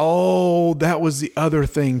 What? Oh, that was the other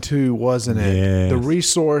thing too, wasn't it? Yes. The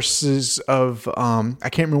resources of, I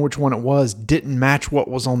can't remember which one it was, didn't match what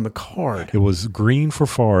was on the card. It was green for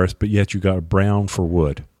forest, but yet you got brown for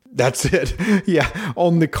wood. That's it. Yeah,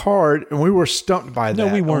 on the card, and we were stumped by that.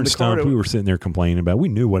 No, we On weren't the card, stumped. We were sitting there complaining about it. We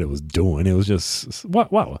knew what it was doing. It was just,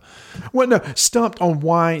 what? Well, no, stumped on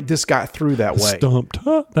why this got through that way. Stumped.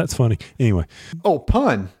 Huh, that's funny. Anyway. Oh,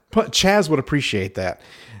 pun. Chaz would appreciate that.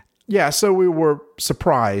 Yeah, so we were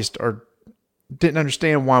surprised or didn't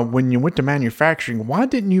understand why when you went to manufacturing, why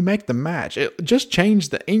didn't you make the match? It just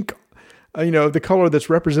changed the ink, the color that's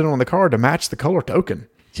represented on the card to match the color token.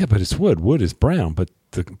 Yeah, but it's wood. Wood is brown, but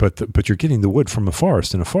you're getting the wood from a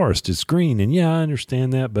forest, and a forest is green. And yeah, I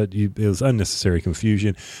understand that, but it was unnecessary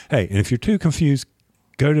confusion. Hey, and if you're too confused,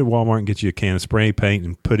 go to Walmart and get you a can of spray paint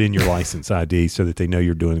and put in your license ID so that they know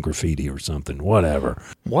you're doing graffiti or something, whatever.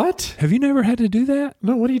 What? Have you never had to do that?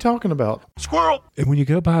 No, what are you talking about? Squirrel! And when you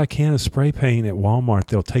go buy a can of spray paint at Walmart,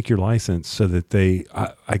 they'll take your license so that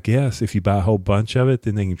I guess if you buy a whole bunch of it,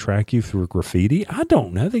 then they can track you through graffiti. I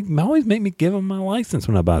don't know. They always make me give them my license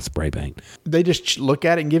when I buy spray paint. They just look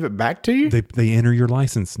at it and give it back to you? They enter your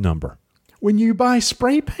license number. When you buy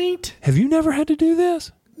spray paint? Have you never had to do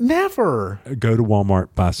this? Never. Go to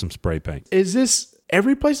Walmart, buy some spray paint. Is this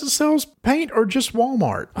every place that sells paint or just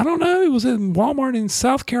Walmart? I don't know. It was in Walmart in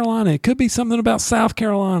South Carolina. It could be something about South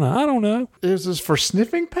Carolina. I don't know. Is this for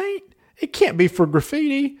sniffing paint? It can't be for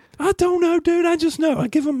graffiti. I don't know, dude. I just know. I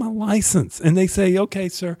give them my license, and they say, okay,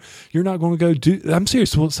 sir, you're not going to go do... I'm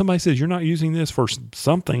serious. Well, somebody says, you're not using this for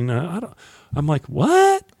something. I'm like,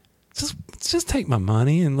 what? Just take my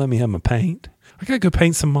money and let me have my paint. I got to go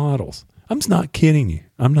paint some models. I'm just not kidding you.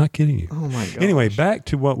 I'm not kidding you. Oh, my God. Anyway, back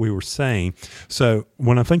to what we were saying. So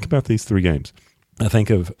when I think about these three games, I think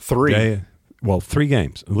of... Three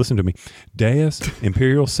games. Listen to me. Deus,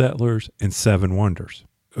 Imperial Settlers, and Seven Wonders.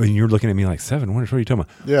 And you're looking at me like, Seven Wonders? What are you talking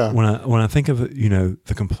about? Yeah. When I think of,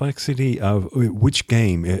 the complexity of which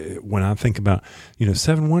game, when I think about,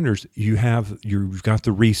 Seven Wonders, you've got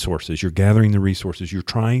the resources. You're gathering the resources. You're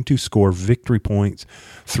trying to score victory points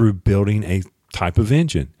through building a type of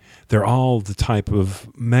engine. They're all the type of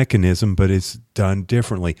mechanism, but it's done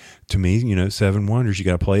differently. To me, Seven Wonders, you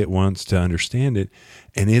got to play it once to understand it,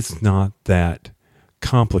 and it's not that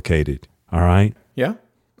complicated, all right? Yeah,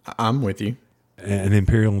 I'm with you. And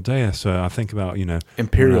Imperial Deus, so I think about,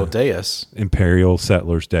 Imperial Deus. Imperial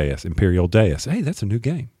Settlers Deus. Imperial Deus. Hey, that's a new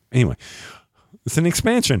game. Anyway, it's an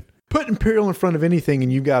expansion. Put Imperial in front of anything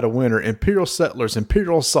and you got a winner. Imperial Settlers,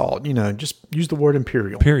 Imperial Assault. Just use the word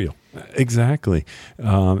Imperial. Imperial. Exactly.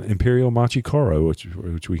 Imperial Machikoro,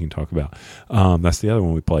 which we can talk about. That's the other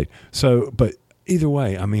one we played. So, but either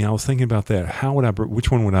way, I was thinking about that. Which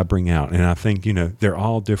one would I bring out? And I think, they're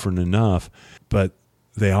all different enough, but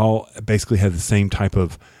they all basically have the same type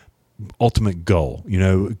of ultimate goal,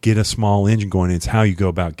 get a small engine going. It's how you go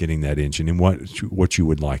about getting that engine and what you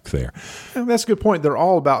would like there. And that's a good point. They're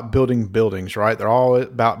all about building buildings, right? They're all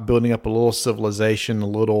about building up a little civilization, a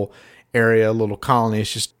little area, a little colony.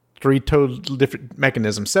 It's just three totally different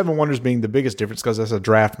mechanisms. Seven Wonders being the biggest difference because that's a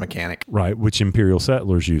draft mechanic. Right, which Imperial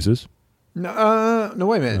Settlers uses. No,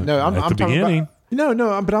 wait a minute. No, I'm talking beginning.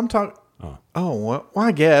 About... but I'm talking... well,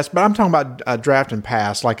 I guess. But I'm talking about draft and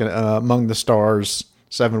pass, like Among the Stars...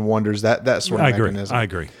 Seven Wonders, that sort of mechanism. I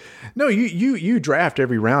agree. No, you draft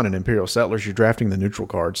every round in Imperial Settlers. You're drafting the neutral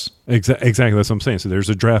cards. Exactly. That's what I'm saying. So there's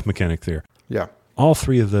a draft mechanic there. Yeah. All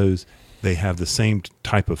three of those, they have the same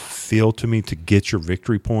type of feel to me to get your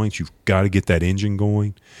victory points. You've got to get that engine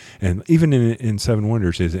going. And even in Seven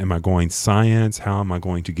Wonders, am I going science? How am I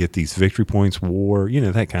going to get these victory points? War,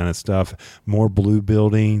 that kind of stuff. More blue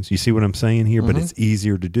buildings. You see what I'm saying here? Mm-hmm. But it's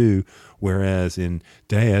easier to do. Whereas in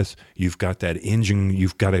Deus, you've got that engine,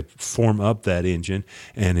 you've got to form up that engine.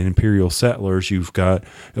 And in Imperial Settlers, you've got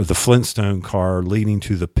the Flintstone car leading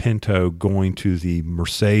to the Pinto, going to the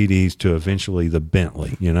Mercedes, to eventually the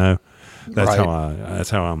Bentley, That's right.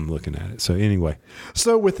 That's how I'm looking at it. So anyway.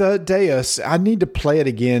 So with Deus, I need to play it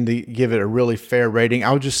again to give it a really fair rating.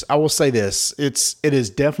 I will say this. It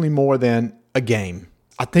is definitely more than a game.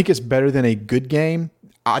 I think it's better than a good game.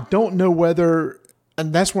 I don't know whether...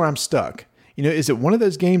 And that's where I'm stuck. Is it one of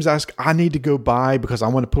those games I need to go buy because I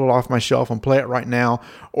want to pull it off my shelf and play it right now?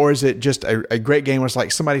 Or is it just a great game where it's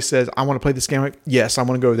like somebody says, I want to play this game. Like, yes, I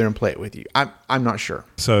want to go over there and play it with you. I'm not sure.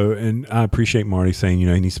 So, and I appreciate Marty saying, he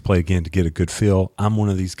needs to play again to get a good feel. I'm one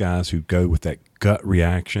of these guys who go with that gut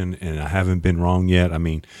reaction, and I haven't been wrong yet.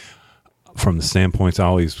 From the standpoints,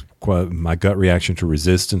 my gut reaction to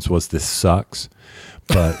Resistance was this sucks.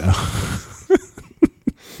 But...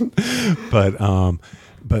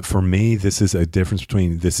 But for me, this is a difference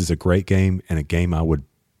between this is a great game and a game I would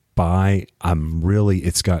buy.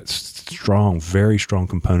 It's got strong, very strong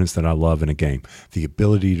components that I love in a game. The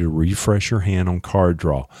ability to refresh your hand on card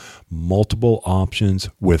draw, multiple options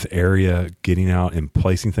with area, getting out and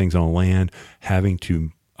placing things on land, having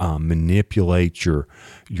to manipulate your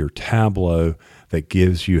tableau that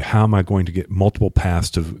gives you how am I going to get multiple paths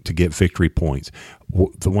to get victory points.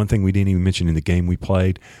 The one thing we didn't even mention in the game we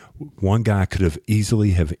played, one guy could have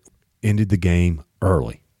easily have ended the game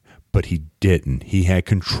early, but he didn't. He had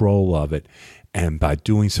control of it. And by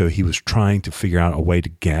doing so, he was trying to figure out a way to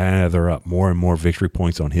gather up more and more victory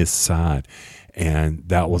points on his side. And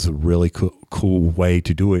that was a really cool way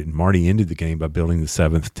to do it. And Marty ended the game by building the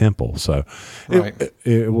 7th temple. So Right.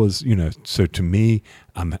 it was, so to me,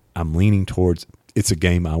 I'm leaning towards it's a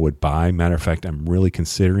game I would buy. Matter of fact, I'm really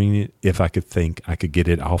considering it if I could think I could get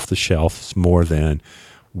it off the shelves more than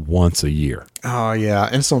once a year. Oh, yeah.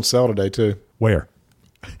 And it's on sale today, too. Where?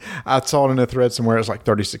 I saw it in a thread somewhere. It's like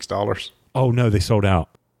 $36. Oh, no, they sold out.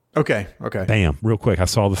 Okay. Bam, real quick. I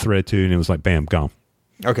saw the thread too, and it was like, bam, gone.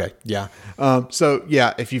 Okay, yeah. So,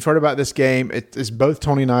 yeah, if you've heard about this game, it's both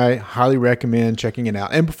Tony and I highly recommend checking it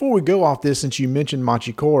out. And before we go off this, since you mentioned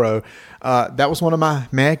Machikoro, that was one of my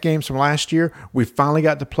mad games from last year. We finally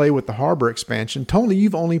got to play with the Harbor expansion. Tony,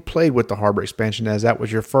 you've only played with the Harbor expansion as that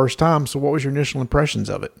was your first time. So what was your initial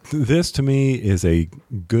impressions of it? This, to me, is a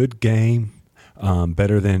good game.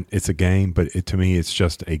 Better than it's a game, but to me, it's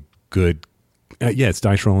just a good it's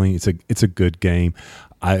dice rolling. It's a good game.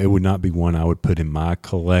 It would not be one I would put in my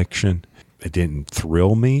collection. It didn't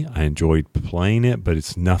thrill me. I enjoyed playing it, but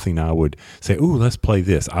it's nothing I would say, ooh, let's play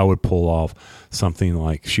this. I would pull off something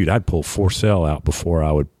like, I'd pull For Sale out before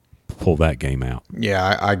I would pull that game out.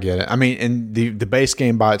 Yeah, I get it. I mean, and the base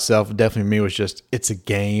game by itself, definitely me, was just, it's a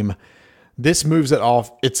game. This moves it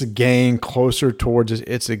off. It's a game closer towards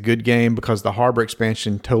it's a good game because the Harbor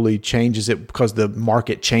expansion totally changes it because the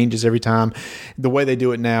market changes every time. The way they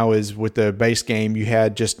do it now is with the base game, you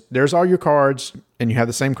had there's all your cards and you have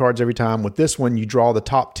the same cards every time. With this one, you draw the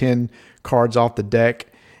top 10 cards off the deck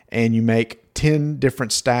and you make 10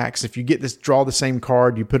 different stacks. If you draw the same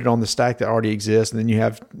card, you put it on the stack that already exists, and then you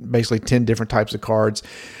have basically 10 different types of cards.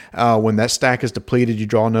 When that stack is depleted, you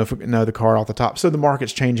draw another card off the top. So the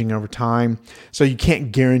market's changing over time. So you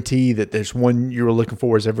can't guarantee that there's one you were looking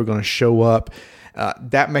for is ever going to show up.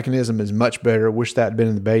 That mechanism is much better. I wish that had been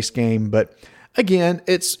in the base game. But again,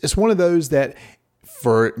 it's one of those that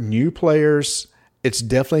for new players, it's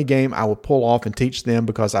definitely a game I will pull off and teach them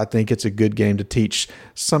because I think it's a good game to teach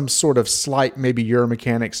some sort of slight, maybe Euro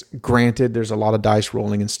mechanics. Granted, there's a lot of dice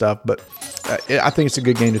rolling and stuff, but I think it's a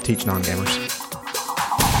good game to teach non-gamers.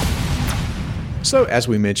 So as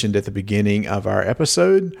we mentioned at the beginning of our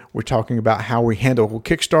episode, we're talking about how we handle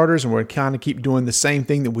Kickstarters, and we're kind of keep doing the same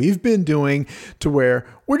thing that we've been doing to where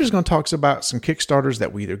we're just going to talk about some Kickstarters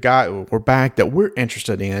that we either got or we're back that we're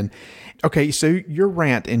interested in. Okay, so your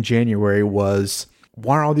rant in January was,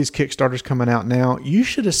 why are all these Kickstarters coming out now? You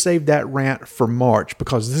should have saved that rant for March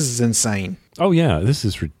because this is insane. Oh, yeah, this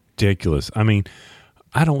is ridiculous. I mean,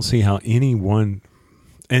 I don't see how anyone,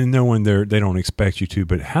 and no one there, they don't expect you to,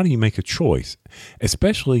 but how do you make a choice?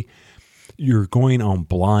 Especially you're going on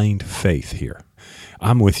blind faith here.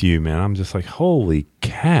 I'm with you, man. I'm just like, holy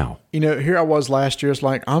cow. Here I was last year. It's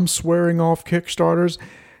like, I'm swearing off Kickstarters.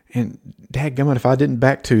 And dadgummit if I didn't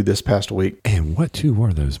back 2 this past week. And what 2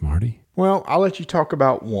 were those, Marty? Well, I'll let you talk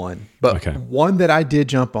about one. But okay. One that I did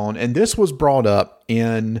jump on, and this was brought up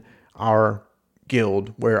in our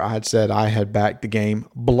guild where I had said I had backed the game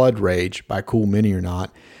Blood Rage by Cool Mini or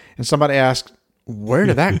Not. And somebody asked, where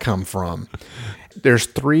did that come from? There's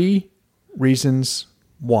 3 reasons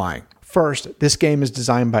why. First, this game is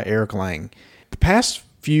designed by Eric Lang. The past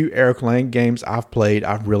few Eric Lang games I've played,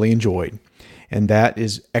 I've really enjoyed. And that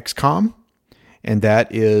is XCOM, and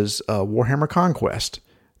that is Warhammer Conquest.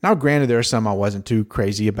 Now, granted, there are some I wasn't too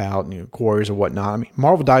crazy about, Quarries or whatnot. I mean,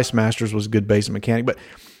 Marvel Dice Masters was a good basic mechanic, but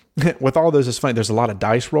with all those, it's funny. There's a lot of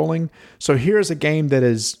dice rolling. So here's a game that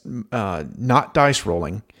is not dice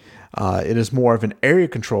rolling. It is more of an area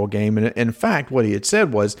control game. And in fact, what he had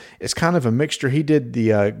said was it's kind of a mixture. He did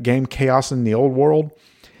the game Chaos in the Old World,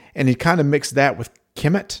 and he kind of mixed that with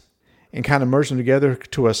Kemet and kind of merged them together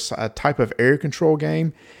to a type of area control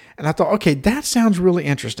game. And I thought, okay, that sounds really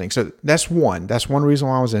interesting. So that's one. That's one reason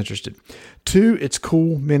why I was interested. 2, it's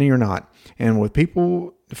Cool Mini or Not. And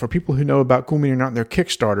for people who know about Cool Mini or Not, their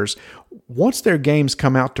Kickstarters, once their games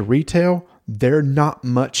come out to retail, they're not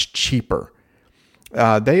much cheaper.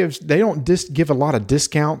 They don't give a lot of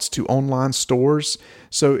discounts to online stores.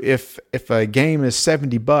 So if a game is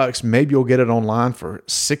 $70, maybe you'll get it online for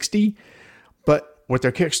 $60. But with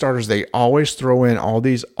their Kickstarters, they always throw in all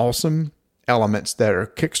these awesome elements that are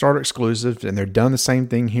Kickstarter exclusive, and they're done the same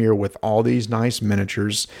thing here with all these nice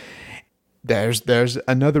miniatures. There's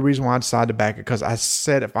another reason why I decided to back it, because I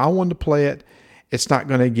said if I wanted to play it, it's not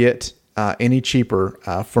going to get any cheaper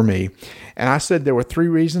for me. And I said there were 3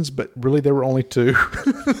 reasons, but really there were only 2.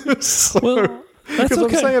 So, Well, that's because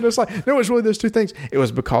okay. I'm saying it's like, no, it's really those 2 things. It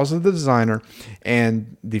was because of the designer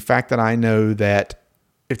and the fact that I know that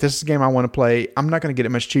if this is a game I want to play, I'm not going to get it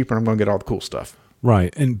much cheaper, and I'm going to get all the cool stuff.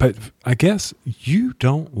 Right. But I guess you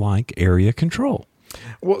don't like area control.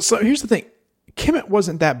 Well, so here's the thing. Kemet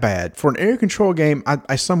wasn't that bad. For an area control game,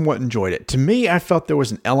 I somewhat enjoyed it. To me, I felt there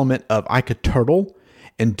was an element of I could turtle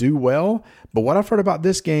and do well. But what I've heard about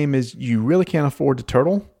this game is you really can't afford to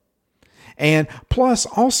turtle. And plus,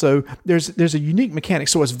 also, there's a unique mechanic.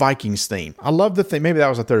 So it's Vikings theme. I love the thing. Maybe that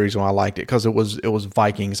was the third reason why I liked it, because it was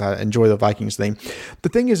Vikings. I enjoy the Vikings theme. The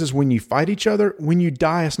thing is when you fight each other, when you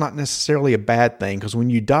die, it's not necessarily a bad thing, because when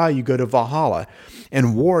you die, you go to Valhalla.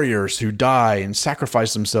 And warriors who die and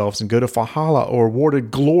sacrifice themselves and go to Valhalla are awarded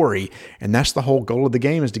glory. And that's the whole goal of the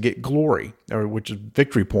game, is to get glory, which is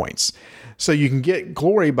victory points. So you can get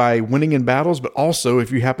glory by winning in battles, but also if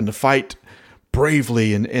you happen to fight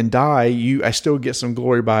bravely and die, I still get some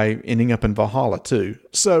glory by ending up in Valhalla too.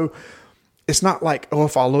 So it's not like, oh,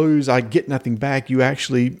 if I lose, I get nothing back. You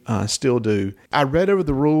actually still do. I read over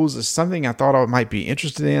the rules. It's something I thought I might be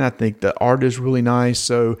interested in. I think the art is really nice.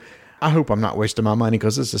 So I hope I'm not wasting my money,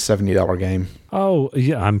 because it's a $70 game. Oh,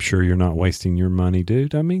 yeah, I'm sure you're not wasting your money,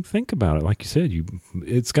 dude. I mean, think about it. Like you said,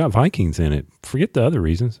 it's got Vikings in it. Forget the other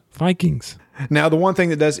reasons. Vikings. Now, the one thing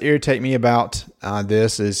that does irritate me about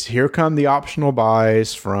this is here come the optional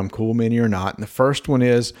buys from Cool Mini or Not. And the first one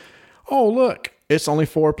is, oh, look, it's only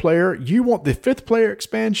 4-player. You want the 5th-player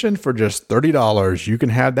expansion for just $30. You can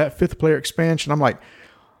have that 5th-player expansion. I'm like,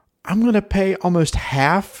 I'm going to pay almost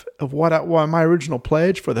half of what my original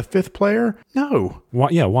pledge for the 5th player? No. Why?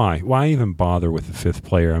 Yeah, why? Why even bother with the 5th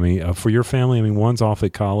player? I mean, for your family, I mean, one's off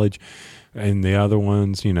at college, and the other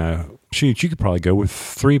one's, shoot, you could probably go with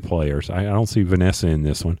 3 players. I don't see Vanessa in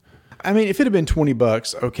this one. I mean, if it had been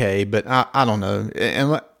 $20, okay, but I don't know.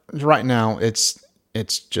 And right now, it's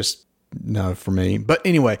just no for me. But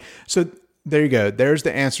anyway, so there you go. There's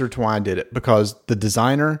the answer to why I did it, because the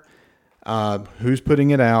designer, who's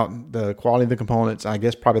putting it out, the quality of the components, I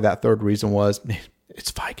guess probably that third reason was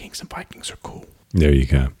it's Vikings, and Vikings are cool. There you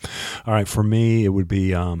go. All right, for me, it would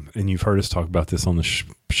be, and you've heard us talk about this on the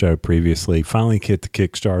show previously, finally hit the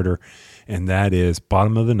Kickstarter, and that is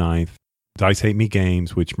Bottom of the Ninth, Dice Hate Me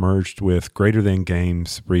Games, which merged with Greater Than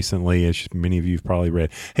Games recently, as many of you have probably read.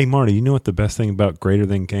 Hey, Marty, you know what the best thing about Greater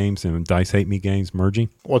Than Games and Dice Hate Me Games merging?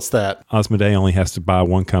 What's that? Asmodee only has to buy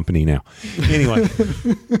one company now. Anyway.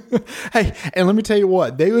 Hey, and let me tell you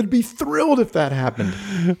what, they would be thrilled if that happened.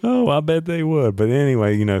 Oh, I bet they would. But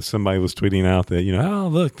anyway, somebody was tweeting out that, oh,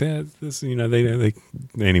 look, this, they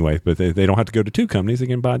anyway, but they don't have to go to 2 companies. They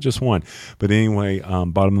can buy just one. But anyway,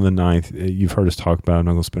 Bottom of the Ninth, you've heard us talk about it. I'm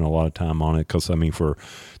not going to spend a lot of time on it, because, I mean, for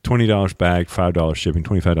 $20 bagged, $5 shipping,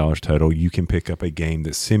 $25 total, you can pick up a game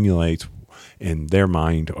that simulates, in their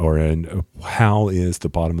mind, or in how is the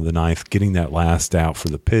bottom of the ninth, getting that last out for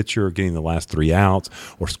the pitcher, getting the last 3 outs,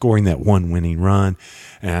 or scoring that one winning run.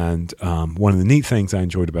 And one of the neat things I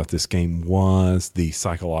enjoyed about this game was the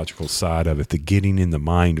psychological side of it, the getting in the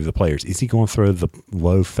mind of the players. Is he going to throw the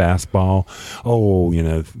low fastball? Oh,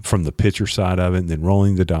 from the pitcher side of it, and then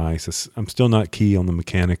rolling the dice. I'm still not key on the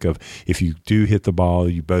mechanic of, if you do hit the ball,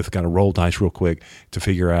 you both got to roll dice real quick to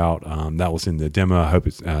figure out. That was in the demo. I hope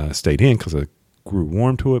it stayed in, because I grew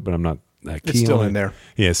warm to it, but I'm not that key. It's still on in there.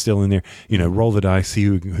 Yeah, it's still in there. Roll the dice, see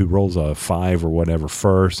who rolls a 5 or whatever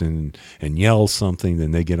first, and yells something,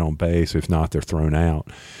 then they get on base. If not, they're thrown out.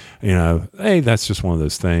 Hey, that's just one of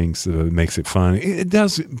those things that makes it fun. It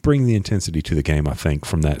does bring the intensity to the game, I think,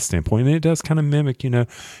 from that standpoint. And it does kind of mimic,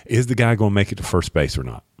 is the guy going to make it to first base or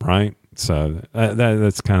not, right? So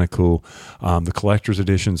that's kind of cool. The collector's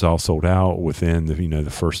editions all sold out within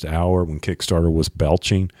the first hour, when Kickstarter was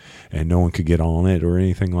belching and no one could get on it or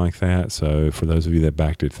anything like that. So for those of you that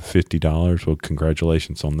backed it for $50, well,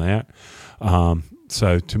 congratulations on that.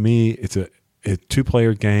 So to me, it's a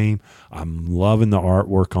 2-player game. I'm loving the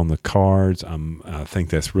artwork on the cards. I think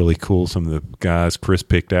that's really cool. Some of the guys Chris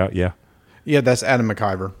picked out. Yeah, that's Adam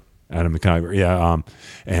McIver. Adam McIver, yeah,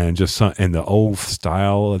 and just and the old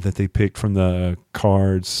style that they picked from the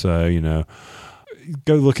cards. Go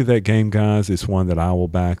look at that game, guys. It's one that I will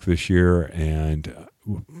back this year, and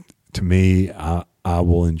to me, I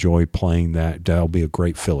will enjoy playing that. That'll be a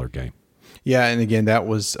great filler game. Yeah, and again, that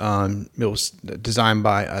was it was designed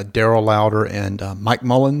by Daryl Lauder and Mike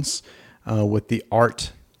Mullins, with the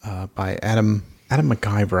art by Adam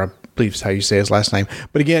McIver. I believe is how you say his last name.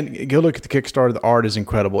 But again, go look at the Kickstarter. The art is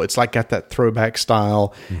incredible. It's like got that throwback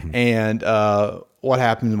style. And what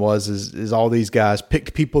happened is all these guys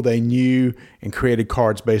picked people they knew and created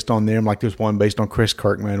cards based on them. Like there's one based on Chris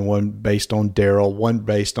Kirkman, one based on Daryl, one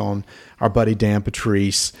based on our buddy Dan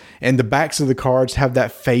Patrice. And the backs of the cards have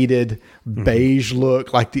that faded beige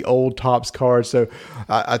look like the old Topps cards. So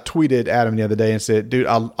I tweeted Adam the other day and said, dude,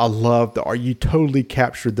 I love the art. You totally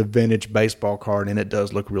captured the vintage baseball card, and it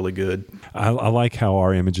does look really good. I like how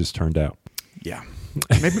our images turned out. Yeah.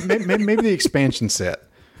 Maybe the expansion set.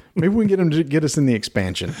 Maybe we can get them to get us in the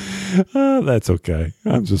expansion. That's okay.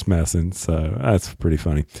 I'm just messing. So that's pretty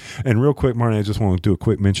funny. And real quick, Marty, I just want to do a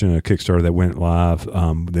quick mention of a Kickstarter that went live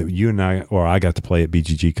that you and I got to play at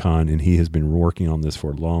BGG Con, and he has been working on this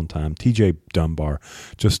for a long time. TJ Dunbar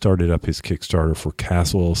just started up his Kickstarter for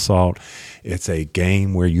Castle Assault. It's a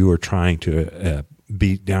game where you are trying to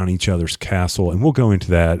beat down each other's castle. And we'll go into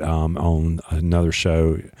that on another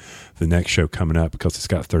show, the next show coming up, because it's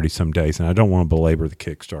got 30 some days, and I don't want to belabor the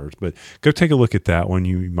Kickstarters, but go take a look at that one.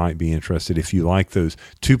 You might be interested if you like those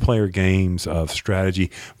 2-player games of strategy.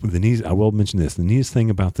 I will mention this. The neatest thing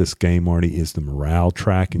about this game, Marty, is the morale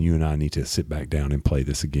track, and you and I need to sit back down and play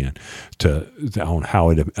this again on how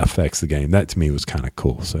it affects the game. That to me was kind of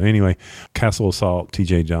cool. So anyway, Castle Assault,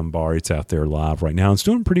 TJ Dunbar, it's out there live right now. It's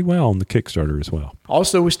doing pretty well on the Kickstarter as well.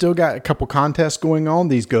 Also, we still got a couple contests going on.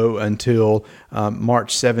 These go until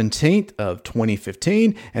March 17th of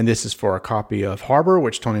 2015, and this is for a copy of Harbor,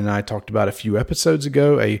 which Tony and I talked about a few episodes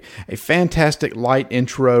ago. A fantastic light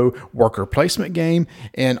intro worker placement game,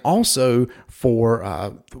 and also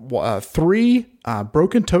for 3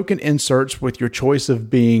 broken token inserts with your choice of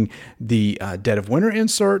being the Dead of Winter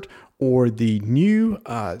insert or the new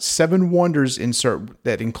 7 Wonders insert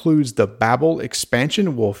that includes the Babel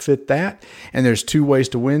expansion will fit that. And there's 2 ways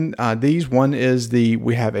to win these. One is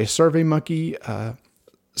we have a Survey Monkey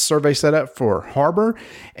survey set up for Harbor,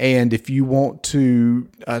 and if you want to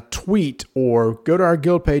tweet or go to our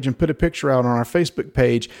guild page and put a picture out on our Facebook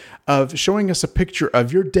page of showing us a picture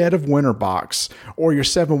of your Dead of Winter box or your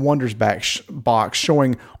 7 Wonders box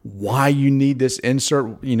showing why you need this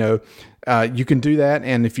insert, you can do that.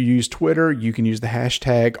 And if you use Twitter, you can use the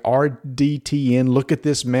hashtag RDTN. Look at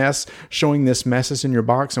this mess, showing this messes in your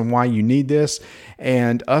box and why you need this.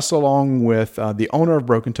 And us, along with the owner of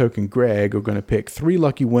Broken Token, Greg, are going to pick 3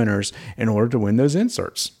 lucky winners in order to win those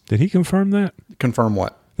inserts. Did he confirm that? Confirm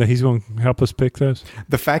what? That he's going to help us pick those?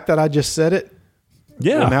 The fact that I just said it,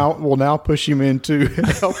 will now push him into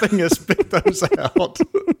helping us pick those out.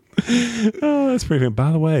 Oh, that's pretty good.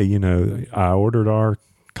 By the way, I ordered our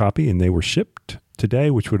copy and they were shipped today,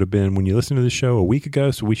 which would have been when you listen to the show a week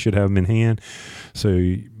ago, so we should have them in hand. So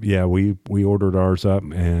yeah, we ordered ours up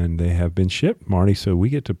and they have been shipped, Marty, so we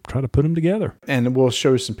get to try to put them together. And we'll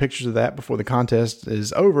show some pictures of that before the contest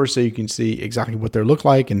is over so you can see exactly what they look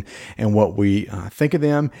like and what we think of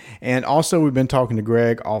them. And also, we've been talking to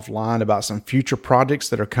Greg offline about some future projects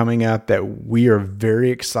that are coming up that we are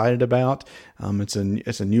very excited about. It's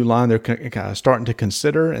a new line they're kind of starting to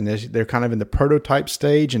consider, and they're kind of in the prototype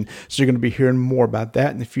stage, and so you're going to be hearing more about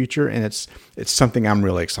that in the future, and it's something I'm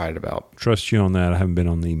really excited about. Trust you on that. I haven't been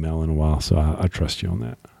on the email in a while, so I trust you on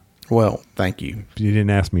that. Well, thank you. You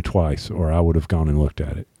didn't ask me twice, or I would have gone and looked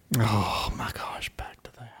at it. Oh my gosh, back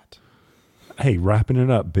to that. Hey, wrapping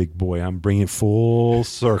it up, big boy. I'm bringing full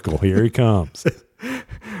circle. Here he comes.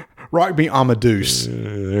 Rock me Amadeus.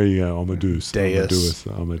 There you go, Amadeus.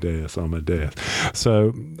 Amadeus.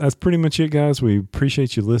 So that's pretty much it, guys. We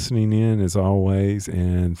appreciate you listening in as always,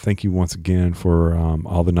 and thank you once again for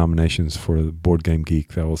all the nominations for the Board Game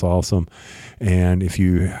Geek. That was awesome. And if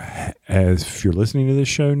you're listening to this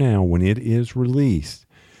show now, when it is released,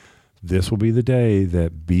 this will be the day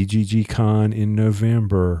that BGG Con in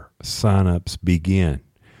November signups begin.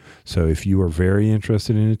 So if you are very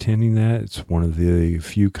interested in attending that, it's one of the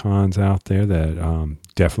few cons out there that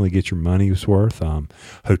definitely get your money's worth.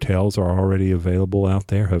 Hotels are already available out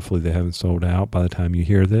there. Hopefully they haven't sold out by the time you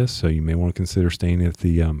hear this, so you may want to consider staying at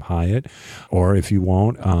the Hyatt. Or if you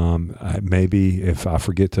won't, maybe if I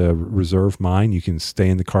forget to reserve mine, you can stay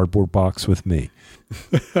in the cardboard box with me.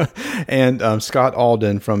 And Scott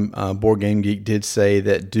Alden from Board Game Geek did say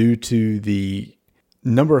that due to the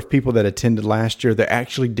number of people that attended last year, they're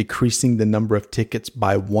actually decreasing the number of tickets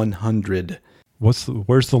by 100. Where's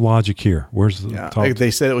the logic here? They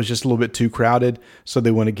said it was just a little bit too crowded, so they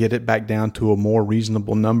want to get it back down to a more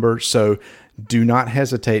reasonable number. So do not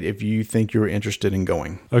hesitate if you think you're interested in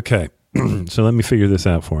going. Okay. So let me figure this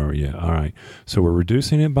out for you. All right. So we're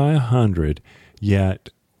reducing it by 100, yet,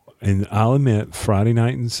 and I'll admit, Friday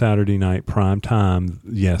night and Saturday night, prime time,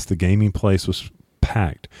 yes, the gaming place was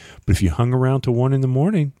packed. But if you hung around till 1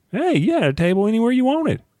 a.m, hey, you had a table anywhere you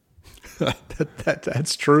wanted.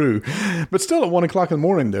 That's true. But still, at 1 o'clock in the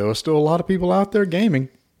morning, though, still a lot of people out there gaming.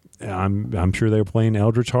 I'm sure they were playing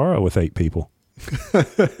Eldritch Horror with 8 people.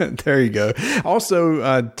 There you go.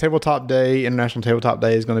 Also, Tabletop Day, International Tabletop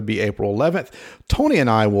Day is going to be April 11th. Tony and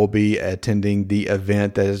I will be attending the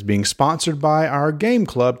event that is being sponsored by our game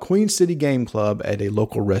club, Queen City Game Club, at a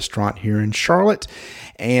local restaurant here in Charlotte.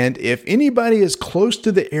 And if anybody is close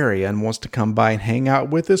to the area and wants to come by and hang out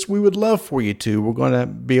with us, we would love for you to. We're going to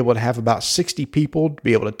be able to have about 60 people to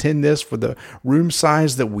be able to attend this for the room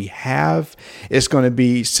size that we have. It's going to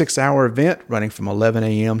be a 6-hour event running from 11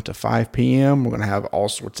 a.m. to 5 p.m. We're going to have all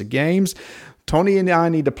sorts of games. Tony and I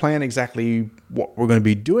need to plan exactly what we're going to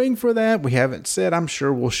be doing for that. We haven't said. I'm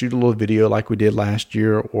sure we'll shoot a little video like we did last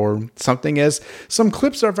year or something, as some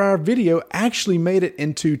clips of our video actually made it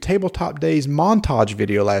into Tabletop Day's montage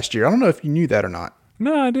video last year. I don't know if you knew that or not.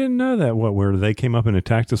 No, I didn't know that. Where they came up and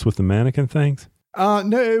attacked us with the mannequin things?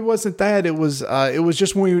 No, it wasn't that. It was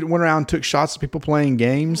just when we went around and took shots of people playing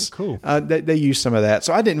games. Oh, cool. They used some of that.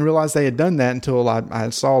 So I didn't realize they had done that until I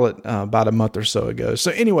saw it about a month or so ago.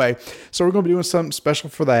 So anyway, so we're going to be doing something special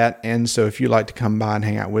for that. And so if you'd like to come by and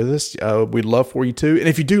hang out with us, we'd love for you to. And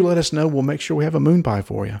if you do, let us know. We'll make sure we have a moon pie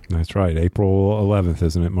for you. That's right. April 11th,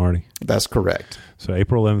 isn't it, Marty? That's correct. So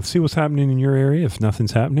April 11th, see what's happening in your area. If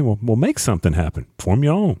nothing's happening, we'll make something happen. Form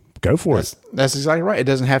your own. Go for it. That's exactly right. It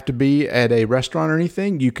doesn't have to be at a restaurant or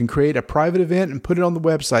anything. You can create a private event and put it on the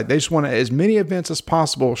website. They just want as many events as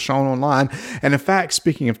possible shown online. And in fact,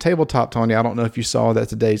 speaking of tabletop, Tony, I don't know if you saw that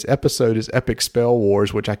today's episode is Epic Spell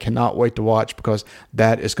Wars, which I cannot wait to watch because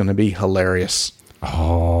that is going to be hilarious.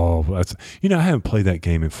 Oh, I haven't played that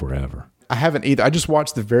game in forever. I haven't either. I just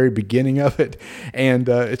watched the very beginning of it. And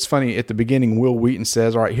it's funny. At the beginning, Will Wheaton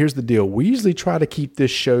says, all right, here's the deal. We usually try to keep this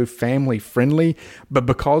show family friendly, but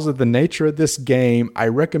because of the nature of this game, I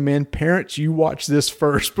recommend parents, you watch this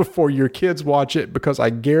first before your kids watch it, because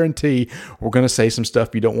I guarantee we're going to say some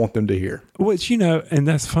stuff you don't want them to hear. Which, and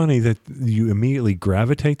that's funny that you immediately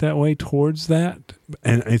gravitate that way towards that.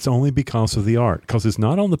 And it's only because of the art, because it's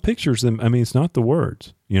not on the pictures. It's not the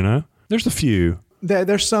words, There's a few.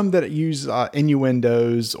 There's some that use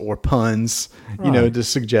innuendos or puns, to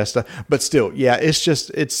suggest that. But still, yeah, I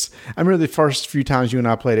remember the first few times you and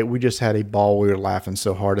I played it, we just had a ball. We were laughing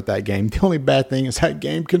so hard at that game. The only bad thing is that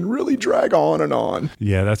game can really drag on and on.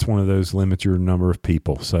 Yeah, that's one of those limit your number of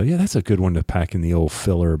people. So, yeah, that's a good one to pack in the old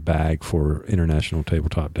filler bag for International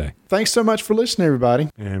Tabletop Day. Thanks so much for listening, everybody.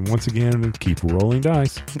 And once again, keep rolling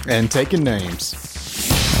dice. And taking names.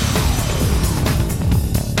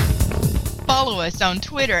 Follow us on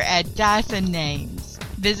Twitter at Dyson Names.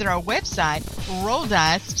 Visit our website,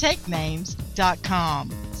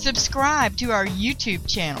 RollDiceTakeNames.com. Subscribe to our YouTube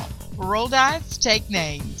channel, Roll Dice Take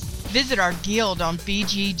Names. Visit our guild on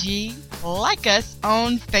BGG. Like us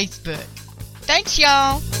on Facebook. Thanks,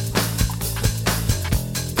 y'all.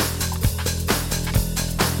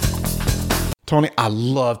 Tony, I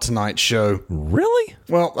love tonight's show. Really?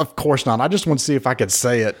 Well, of course not. I just want to see if I could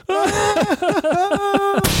say it.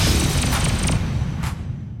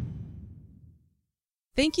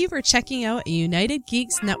 Thank you for checking out a United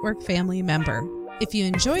Geeks Network family member. If you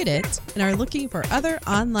enjoyed it and are looking for other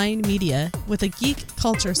online media with a geek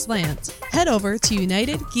culture slant, head over to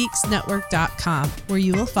UnitedGeeksNetwork.com, where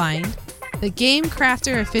you will find the Game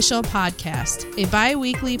Crafter Official Podcast, a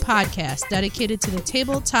bi-weekly podcast dedicated to the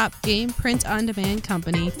tabletop game print-on-demand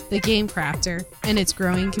company, The Game Crafter, and its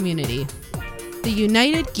growing community. The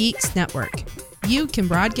United Geeks Network. You can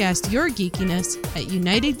broadcast your geekiness at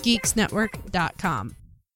UnitedGeeksNetwork.com.